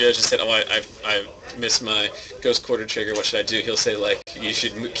called a judge and said, "Oh, I missed my Ghost Quarter trigger. What should I do?" He'll say like, "You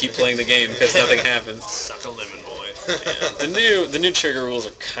should keep playing the game because nothing happens." Suck a lemon, boy. Yeah. The new trigger rules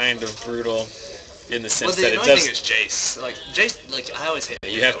are kind of brutal in the sense that it does. The annoying thing is Jace. Like I always hate.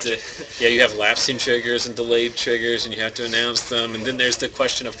 You have to. Yeah, you have lapsing triggers and delayed triggers, and you have to announce them. And then there's the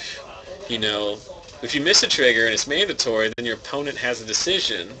question of, If you miss a trigger and it's mandatory, then your opponent has a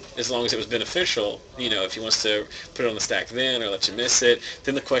decision, as long as it was beneficial, if he wants to put it on the stack then or let you miss it.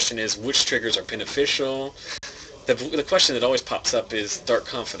 Then the question is, which triggers are beneficial? The question that always pops up is Dark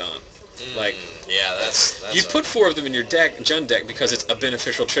Confidant. Yeah, that's you put 4 of them in your Jund deck because it's a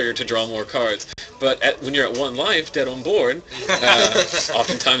beneficial trigger to draw more cards. But when you're at 1 life, dead on board,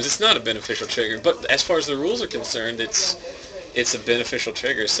 oftentimes it's not a beneficial trigger. But as far as the rules are concerned, it's a beneficial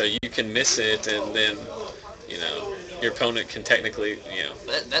trigger, so you can miss it, and then, your opponent can technically,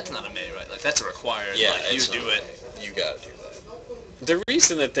 That's not a may, right? Like, that's a required, yeah, you do it. You gotta do that. The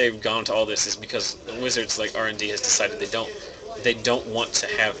reason that they've gone to all this is because Wizards, like R&D, has decided they don't want to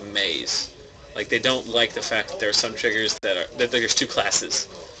have maze. Like, they don't like the fact that there are some triggers that there's 2 classes.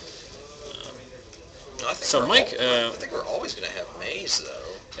 I think we're always going to have maze,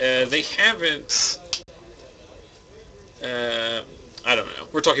 though. They haven't... I don't know.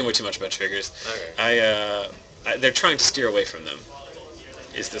 We're talking way too much about triggers. Okay. They're trying to steer away from them,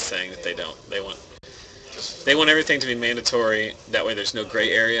 is the thing that they don't. They want everything to be mandatory, that way there's no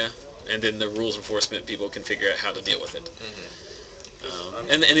gray area, and then the rules enforcement people can figure out how to deal with it.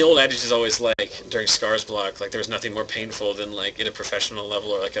 And the old adage is always like, during Scars block, like there's nothing more painful than like at a professional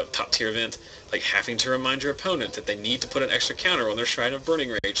level or like a top tier event, like having to remind your opponent that they need to put an extra counter on their Shrine of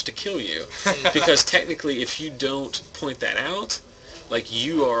Burning Rage to kill you. Because technically if you don't point that out, like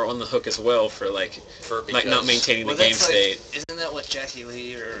you are on the hook as well for not maintaining the game state. Isn't that what Jackie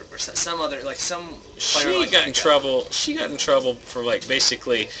Lee or some other, like some player like got in trouble. She got in trouble for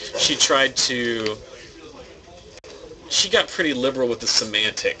basically she got pretty liberal with the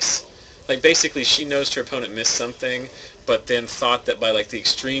semantics. Like basically she knows her opponent missed something, but then thought that by the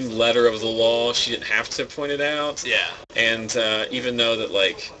extreme letter of the law she didn't have to point it out. Yeah. And even though that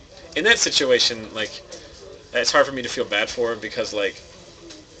in that situation it's hard for me to feel bad for her because I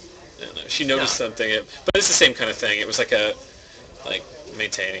don't know, she noticed something, but it's the same kind of thing. It was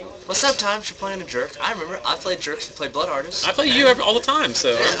maintaining. Well, sometimes you're playing a jerk. I remember I played jerks who played Blood Artists. I play you all the time,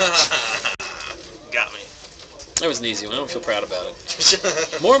 so. Got me. That was an easy one. I don't feel proud about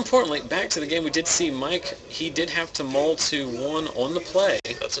it. More importantly, back to the game, we did see Mike. He did have to mull to 1 on the play.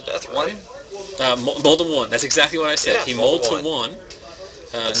 That's a death, right? Mulled to 1. That's exactly what I said. Yeah, he mulled to 1.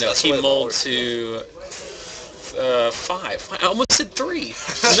 He mulled to 5. I almost said 3.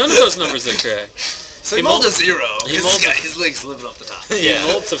 None of those numbers are correct. So he mulled to 0. His legs living off the top. He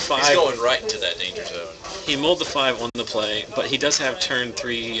mulled to 5. He's going right into that danger zone. He mulled to 5 on the play, but he does have turn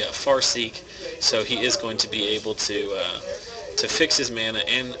 3 Farseek, so he is going to be able to fix his mana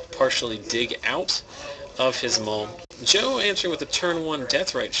and partially dig out of his mull. Joe answering with a turn 1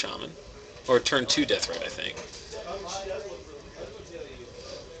 Deathrite Shaman, or turn 2 Deathrite, I think.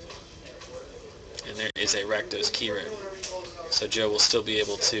 And there is a Rakdos Keyrune. So Joe will still be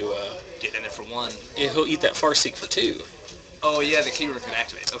able to... get in it for 1. Yeah, he'll eat that Farseek for 2. Oh yeah, the Keyrune can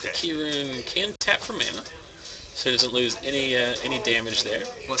activate. Okay. The Keyrune can tap for mana, so he doesn't lose any damage there.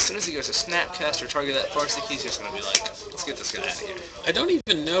 Well, as soon as he goes to Snapcast or target that Farseek, he's just going to be like, let's get this guy out of here. I don't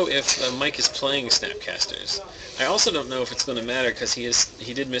even know if Mike is playing Snapcasters. I also don't know if it's going to matter because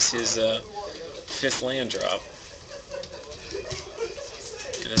he did miss his 5th land drop.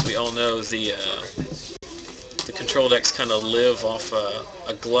 And as we all know, the control decks kind of live off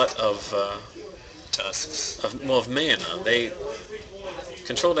a glut of tusks. Of mana.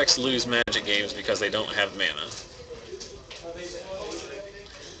 Control decks lose Magic games because they don't have mana.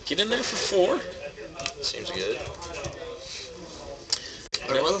 Get in there for 4. Seems good.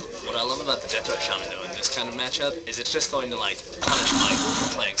 What I love about the Deathrite Shaman though in this kind of matchup is it's just going to punish Mike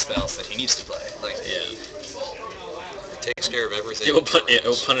for playing spells that he needs to play. Yeah. It takes care of everything. It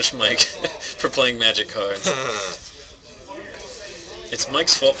will punish Mike for playing Magic cards. It's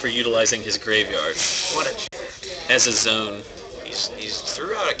Mike's fault for utilizing his graveyard. What a jerk. As a zone. He's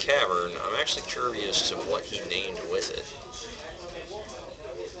threw out a cavern. I'm actually curious to what he named with it.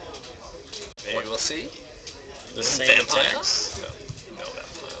 Maybe we'll see. The same attacks. No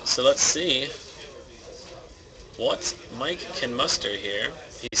vampire. So let's see what Mike can muster here.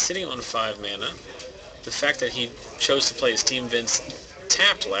 He's sitting on 5 mana. The fact that he chose to play his Team Vince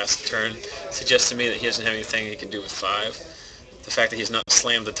tapped last turn suggests to me that he doesn't have anything he can do with 5. The fact that he's not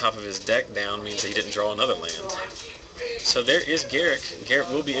slammed the top of his deck down means that he didn't draw another land. So there is Garrick. Garrick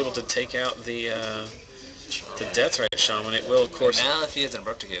will be able to take out the Deathrite Shaman. It will, of course... Now if he has an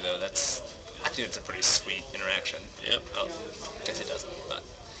Abrupt Decay, though, I think it's a pretty sweet interaction. Yep. Oh, I guess it doesn't, but...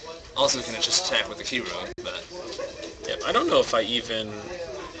 Also, we can just attack with the Keyrune, but... Yep, I don't know if I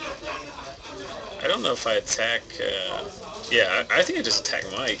attack... Yeah, I think I just attack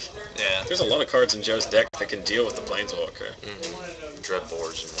Mike. Yeah. There's a lot of cards in Joe's deck that can deal with the Planeswalker. Mm-hmm.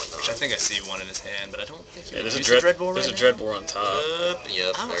 dreadboards and whatnot. Which I think I see one in his hand, but I don't think there's a dreadboard. There's a dreadboard on top.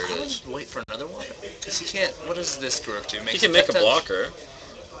 Yep, there it is. Wait for another one because he can't. What does this dwarf do? He can make a blocker.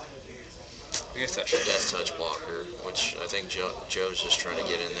 I guess that's Death touch blocker, which I think Joe's just trying to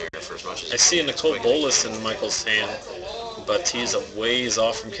get in there for as much as. I see a Nicole Bolas in Michael's hand, but he's a ways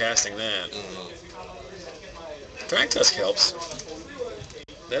off from casting that. Thragtusk helps.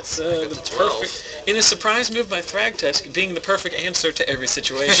 That's the perfect. In a surprise move by Thragtusk, being the perfect answer to every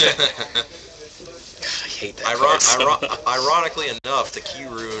situation. God, I hate that card so much. Ironically enough, the Key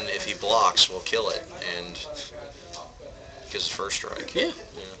Rune, if he blocks, will kill it, and gives first strike. Yeah,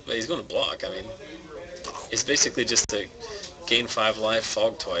 but he's going to block. I mean, it's basically just to gain 5 life,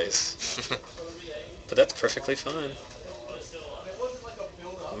 fog twice. But that's perfectly fine.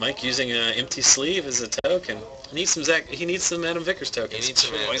 Mike using an empty sleeve as a token. He needs some Adam Vickers tokens. He needs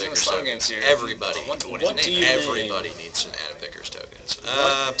some Adam Vickers tokens. Here. Everybody. What do you Everybody name? needs some Adam Vickers tokens.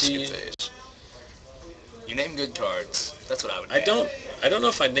 Skip phase. You name good cards. That's what I would name. I don't know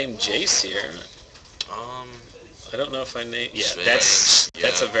if I'd name Jace here. I don't know if I name. Yeah,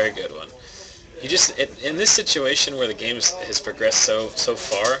 that's a very good one. You just in this situation where the game has progressed so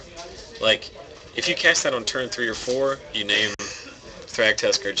far, like if you cast that on turn 3 or 4, you name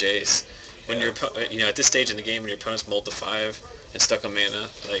Thragtusk or Jace. When you're at this stage in the game when your opponent's mulled to 5 and stuck on mana,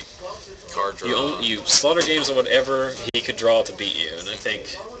 like card draw. You slaughter games or whatever he could draw to beat you, and I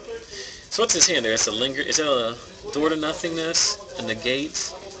think. So what's his hand there? It's a linger. Is that a door to nothingness, a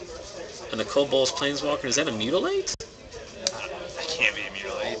negate, and the Cold Bowl's Planeswalker? Is that a mutilate? That can't be a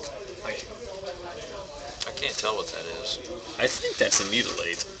mutilate. Like I can't tell what that is. I think that's a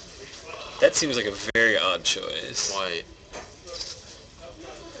mutilate. That seems like a very odd choice. White.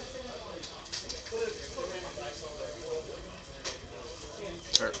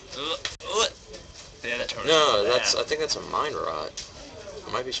 Yeah, that turns No, I think that's a Mind Rot.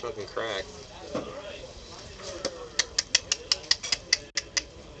 I might be smoking crack.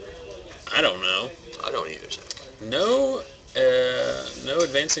 I don't know. I don't either. No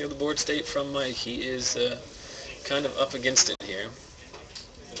advancing of the board state from Mike. He is kind of up against it here.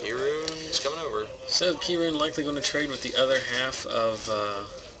 Kirune's coming over. So Kirune likely going to trade with the other half of the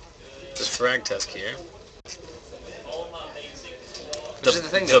Thragtusk here.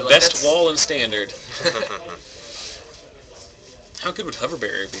 The best wall in Standard. How good would Hover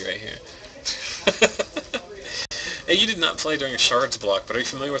Barrier be right here? Hey, you did not play during a Shards block, but are you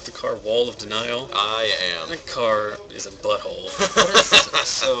familiar with the card Wall of Denial? I am. That card is a butthole.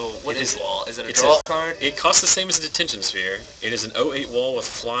 What is Wall? Is it a draw card? It costs the same as a Detention Sphere. It is an 08 wall with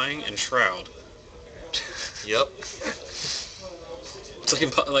Flying and Shroud. Yep.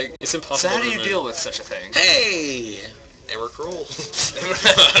 It's impossible. So how do you deal with such a thing? Hey! They were cruel.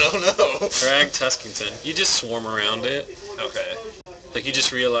 I don't know. Thragtuskington. You just swarm around it. Okay. Like, you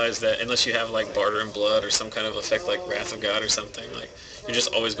just realize that unless you have, like, Barter and Blood or some kind of effect like Wrath of God or something, like, you're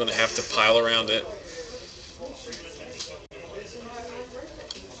just always going to have to pile around it.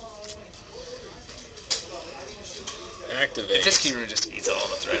 Activate. This Kirune just eats all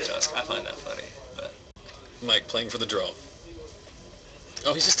the Thragtusk. I find that funny. But Mike playing for the draw.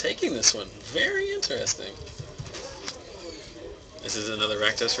 Oh, he's just taking this one. Very interesting. This is another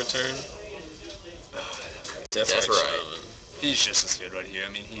Rakdos return. That's right. He's just as good right here.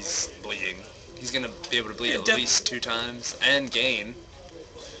 I mean, he's bleeding. He's going to be able to bleed at least 2 times and gain.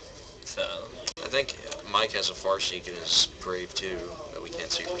 So I think Mike has a Farseek in his grave too that we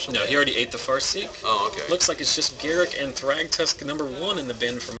can't see for some No, he already ate the Farseek. Oh, okay. Looks like it's just Garruk and Thragtusk #1 in the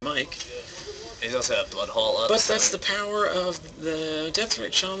bin for Mike. He's also got Blood Hall up. But that's the power of the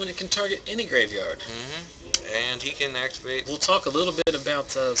Deathrite Shaman. It can target any graveyard. And he can activate. We'll talk a little bit about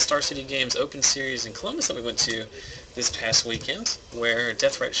Star City Games Open Series in Columbus that we went to this past weekend, where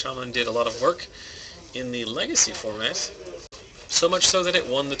Deathrite Shaman did a lot of work in the Legacy format. So much so that it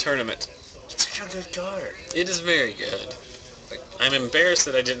won the tournament. It's such a good card. It is very good. I'm embarrassed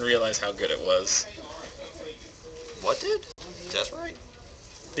that I didn't realize how good it was. What did? Deathrite?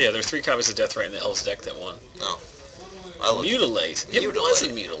 Yeah, there were 3 copies of Deathrite in the Elves deck that won. No. Mutilate. It was a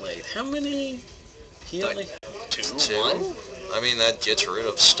Mutilate. How many? He only... 2? 1? I mean, that gets rid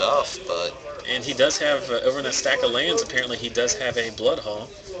of stuff, but... And he does have, over in that stack of lands, apparently he does have a Blood Hall.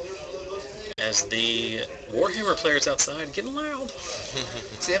 As the Warhammer players outside getting loud.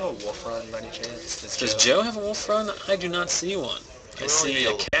 Does he have a Wolf Run by any chance? Does Joe have a Wolf Run? I do not see one. I see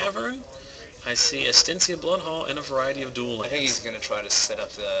a Cavern, I see a Styncia Blood Hall, and a variety of dual lands. I think he's going to try to set up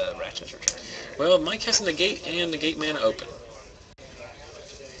the Ratchet's return. Well, Mike has a Negate and Negate mana open.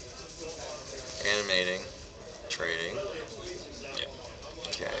 Animating. Trading. Yeah.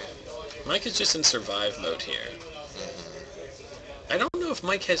 Okay. Mike is just in survive mode here. I know if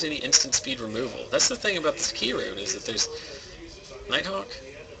Mike has any instant speed removal. That's the thing about this key rune, is that there's Nighthawk.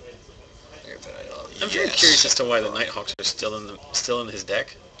 I'm very curious as to why the Nighthawks are still in his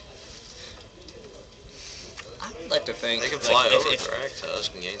deck. I would like to think they can fly over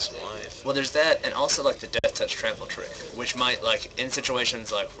Thragtusk and gain some life. Well, there's that, and also like the Death Touch trample trick, which might, like, in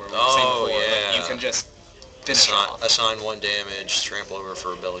situations like where we were saying before, like, you can just finish off. Assign 1 damage, trample over for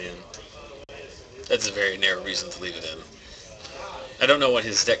 1 billion. That's a very narrow reason to leave it in. I don't know what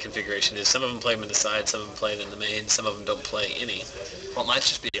his deck configuration is. Some of them play him in the side, some of them play it in the main, some of them don't play any. Well, it might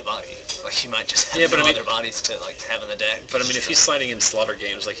just be a body. Like, he might just have other bodies to, like, have in the deck. But, I mean, if he's sliding in slaughter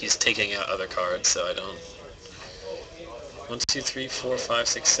games, like, he's taking out other cards, so I don't... 1, 2, 3, 4, 5,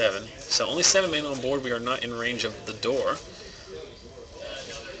 6, 7. So only 7 men on board. We are not in range of the door.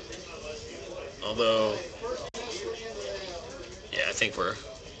 Although, yeah, I think we're...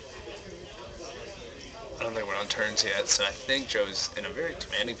 I don't think we're on turns yet, so I think Joe's in a very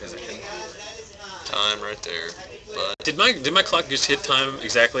commanding position. Time right there. But did my clock just hit time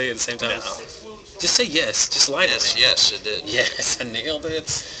exactly at the same time? No. Just say yes. Just lie to me. Yes, it did. Yes, I nailed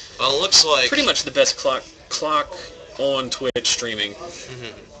it. Well, it looks like pretty much the best clock on Twitch streaming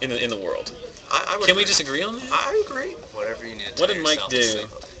in the world. Can we just agree on that? I agree. Whatever you need to What did Mike do?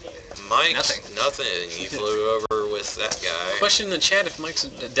 Mike, nothing. He flew over with that guy. Question in the chat if Mike's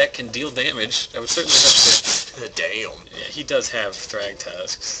deck can deal damage. I would certainly have to... Damn. Yeah, he does have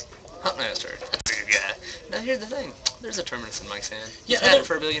Thragtusks. Huntmaster. That's a good guy. Now here's the thing. There's a Terminus in Mike's hand. Yeah, He's had it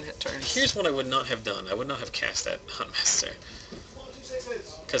for 1 billion hit turns. Here's what I would not have done. I would not have cast that Huntmaster.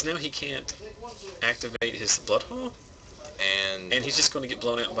 Because now he can't activate his Bloodhall. And he's just going to get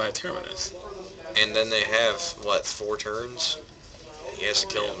blown out by a Terminus. And then they have, what, 4 turns? He has to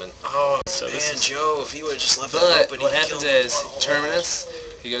kill him. And, so man, Joe, if he would have just left it open, what happens is, Terminus,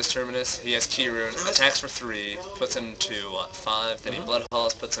 he goes Terminus, he has Key Rune, attacks for 3, puts him to, 5, then he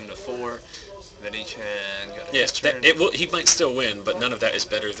Bloodhalls, puts him to 4, then he can go to his turn. He might still win, but none of that is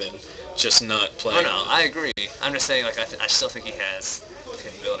better than just not playing. Oh, no, I agree. I'm just saying, like, I still think he has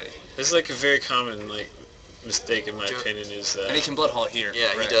capability. This is, like, a very common, like, mistake in my opinion is and he can Bloodhall here.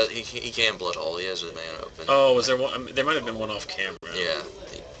 Yeah, correct. He does. He can Bloodhall. He has his man open. Oh, was there one? I mean, there might have been one off camera. Yeah.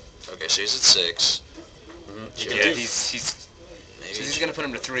 Okay, so he's at 6. Yeah, he's gonna put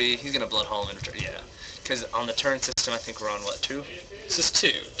him to 3. He's gonna Bloodhall him into yeah. Because on the turn system, I think we're on what, 2? This is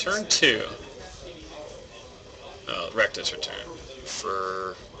 2. Turn 2. Rectus return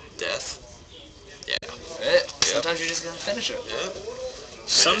for death. Yeah. Sometimes you just gotta finish it. Yeah.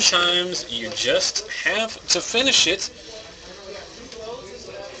 Sometimes you just have to finish it.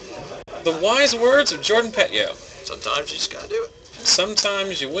 The wise words of Jordan Pectyo. Sometimes you just gotta do it.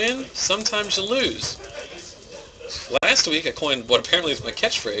 Sometimes you win, sometimes you lose. Last week I coined what apparently is my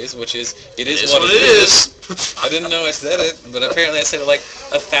catchphrase, which is, it is what it is. I didn't know I said it, but apparently I said it like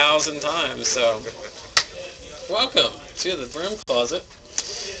 1,000 times, so... Welcome to the Broom Closet.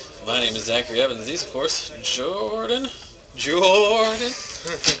 My name is Zachary Evans. These, of course, Jordan,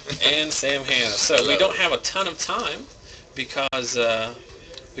 and Sam Hanna. So we don't have a ton of time because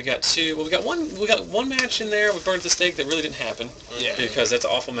we got one match in there with Burn at the Stake that really didn't happen. Yeah. Because that's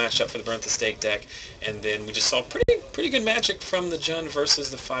an awful matchup for the Burn at the Stake deck. And then we just saw pretty good magic from the Jund versus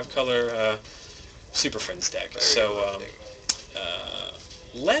the 5-color Super Friends deck. So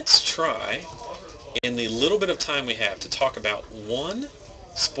let's try, in the little bit of time we have, to talk about one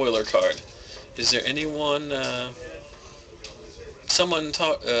spoiler card. Is there anyone? Someone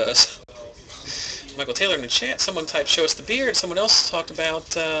talk. Michael Taylor in the chat. Someone typed "Show us the beard." Someone else talked about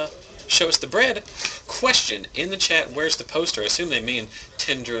 "Show us the bread." Question in the chat: where's the poster? I assume they mean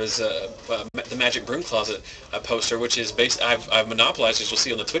Tendra's the Magic Broom Closet poster, which is based. I've monopolized, as you'll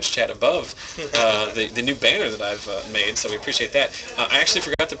see on the Twitch chat above, the new banner that I've made. So we appreciate that. I actually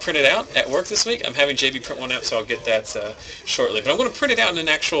forgot to print it out at work this week. I'm having JB print one out, so I'll get that shortly. But I'm going to print it out in an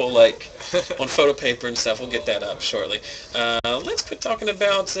actual on photo paper and stuff. We'll get that up shortly. Let's quit talking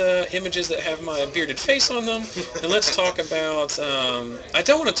about images that have my bearded face on them, and let's talk about. I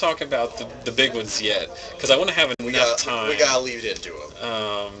don't want to talk about the big ones yet, because I want to have enough time. We gotta lead into them.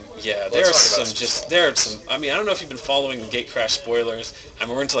 Yeah, there are some. I mean, I don't know if you've been following the Gatecrash spoilers. I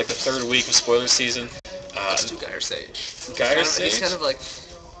mean, we're into like the 3rd week of spoiler season. Let's do Gyre Sage. Gyre Sage. He's kind of like.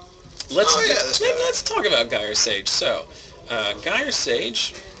 Let's talk about Gyre Sage. So, Gyre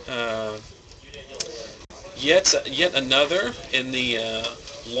Sage, yet another in the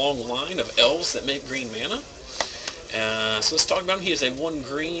long line of elves that make green mana. So let's talk about him. He is a 1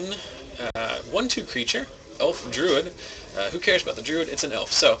 green, 1/2 creature, elf druid. Who cares about the druid? It's an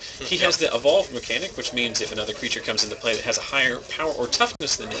elf. So he has the evolved mechanic, which means if another creature comes into play that has a higher power or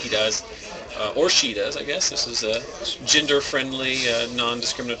toughness than he does, or she does, I guess. This is a gender-friendly,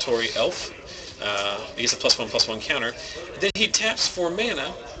 non-discriminatory elf. He gets a +1/+1 counter. Then he taps for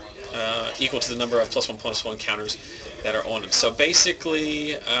mana, equal to the number of +1/+1 counters that are on him. So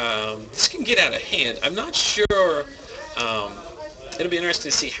basically, this can get out of hand. I'm not sure. It'll be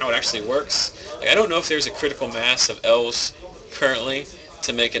interesting to see how it actually works. Like, I don't know if there's a critical mass of elves currently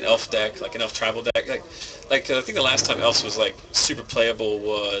to make an elf deck, like an elf tribal deck. Like I think the last time elves was like super playable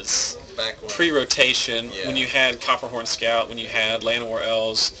was pre-rotation, when you had Copperhorn Scout, when you had Llanowar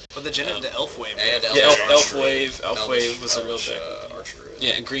elves. But the elf wave. Elf wave was a real deck.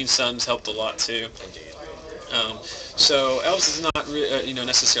 Yeah, and Green Suns helped a lot too. Indeed. So elves is not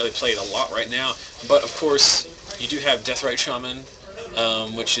necessarily played a lot right now, but of course you do have Deathrite Shaman,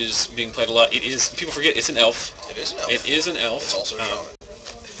 which is being played a lot. It is, people forget, it's an elf. It is an elf. It is an elf. It's also a shaman.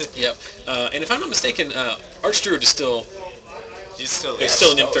 Yep. And if I'm not mistaken, Archdruid is still... He's still in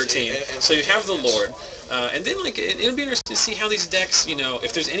M13. So you have the Lord. And then like it'll be interesting to see how these decks,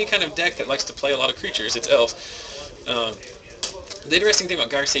 if there's any kind of deck that likes to play a lot of creatures, it's elves. The interesting thing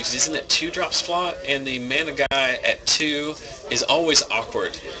about Gyre Sage is in that 2-drop slot, and the mana guy at 2 is always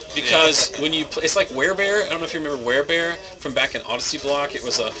awkward. Because when you play, it's like Werebear. I don't know if you remember Werebear from back in Odyssey Block. It's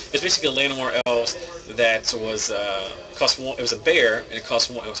basically a Llanowar elves that was cost 1. It was a bear, and it cost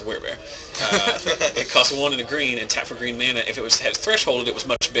 1. It was a Werebear. It cost 1 and a green, and tap for green mana. If it had thresholded, it was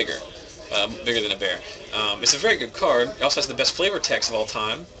much bigger. Bigger than a bear. It's a very good card. It also has the best flavor text of all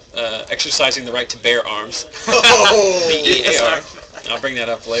time. Exercising the right to bear arms. BEAR. I'll bring that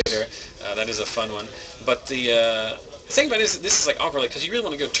up later. That is a fun one. But the thing about it is, this is like awkward, because you really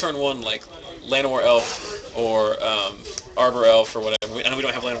want to go turn 1 like Llanowar Elf or Arbor Elf or whatever. I know we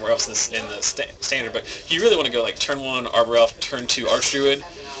don't have Llanowar Elves in the standard, but you really want to go like turn 1 Arbor Elf, turn 2 Archdruid,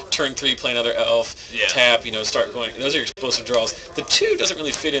 turn 3 play another elf, tap, start going. Those are your explosive draws. The 2 doesn't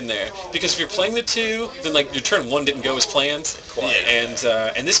really fit in there, because if you're playing the 2, then like your turn 1 didn't go as planned,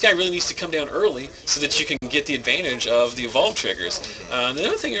 and this guy really needs to come down early so that you can get the advantage of the evolve triggers. The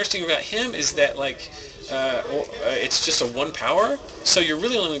other thing interesting about him is that like it's just a 1 power, so you're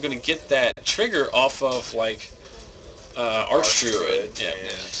really only going to get that trigger off of like Archdruid. Yeah.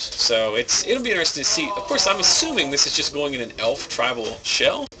 So it'll be interesting to see. Of course, I'm assuming this is just going in an elf tribal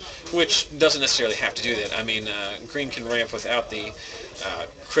shell, which doesn't necessarily have to do that. I mean, green can ramp without the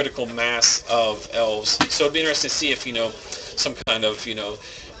critical mass of elves. So it'd be interesting to see if some kind of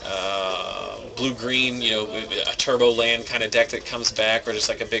blue-green, a turbo land kind of deck that comes back, or just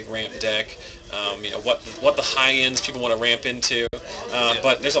like a big ramp deck. What the high ends people want to ramp into.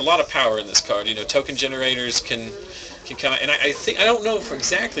 But there's a lot of power in this card. Token generators can come out, and I think, I don't know for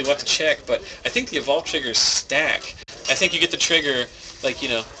exactly what to check, but I think the evolve triggers stack. I think you get the trigger, like,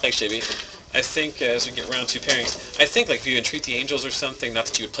 thanks JB. I think as we get round 2 pairings, I think like if you entreat the angels or something, not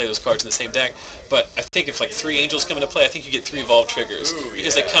that you would play those cards in the same deck, but I think if like 3 angels come into play, I think you get 3 evolve triggers.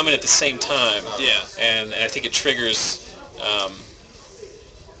 Because they come in at the same time. And I think it triggers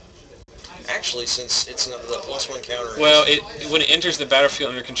Actually, since it's not the +1 counter. Well, when it enters the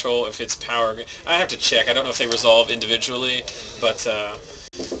battlefield under control, if it's power, I have to check. I don't know if they resolve individually, but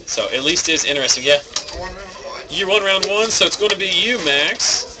so at least it's interesting. Yeah. You won round 1, so it's going to be you,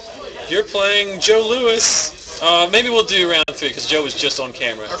 Max. You're playing Joe Lewis. Maybe we'll do round 3 because Joe was just on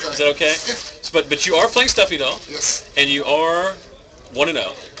camera. Okay. Is that okay? Yeah. But you are playing Stuffy Doll. Yes. And you are 1-0.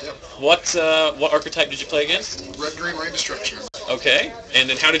 Yep. What archetype did you play against? Red-green land destruction. Okay. And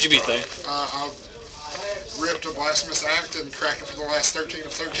then how did you beat them? I ripped a Blasphemous Act and cracked it for the last 13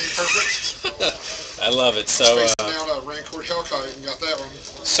 of 13 perfect. I love it. So Spaced down a Rancourt Hellkite and got that one.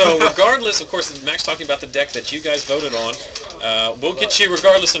 So regardless, of course, Max talking about the deck that you guys voted on. We'll get you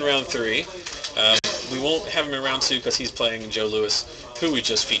regardless in round 3. We won't have him in round 2 because he's playing Joe Lewis, who we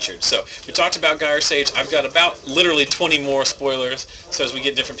just featured. So we talked about Gyre Sage. I've got about literally 20 more spoilers. So as we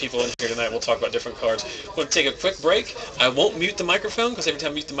get different people in here tonight, we'll talk about different cards. We're going to take a quick break. I won't mute the microphone because every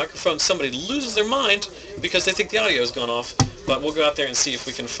time I mute the microphone, somebody loses their mind because they think the audio has gone off. But we'll go out there and see if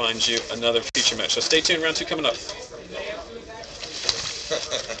we can find you another feature match. So stay tuned. Round 2 coming up.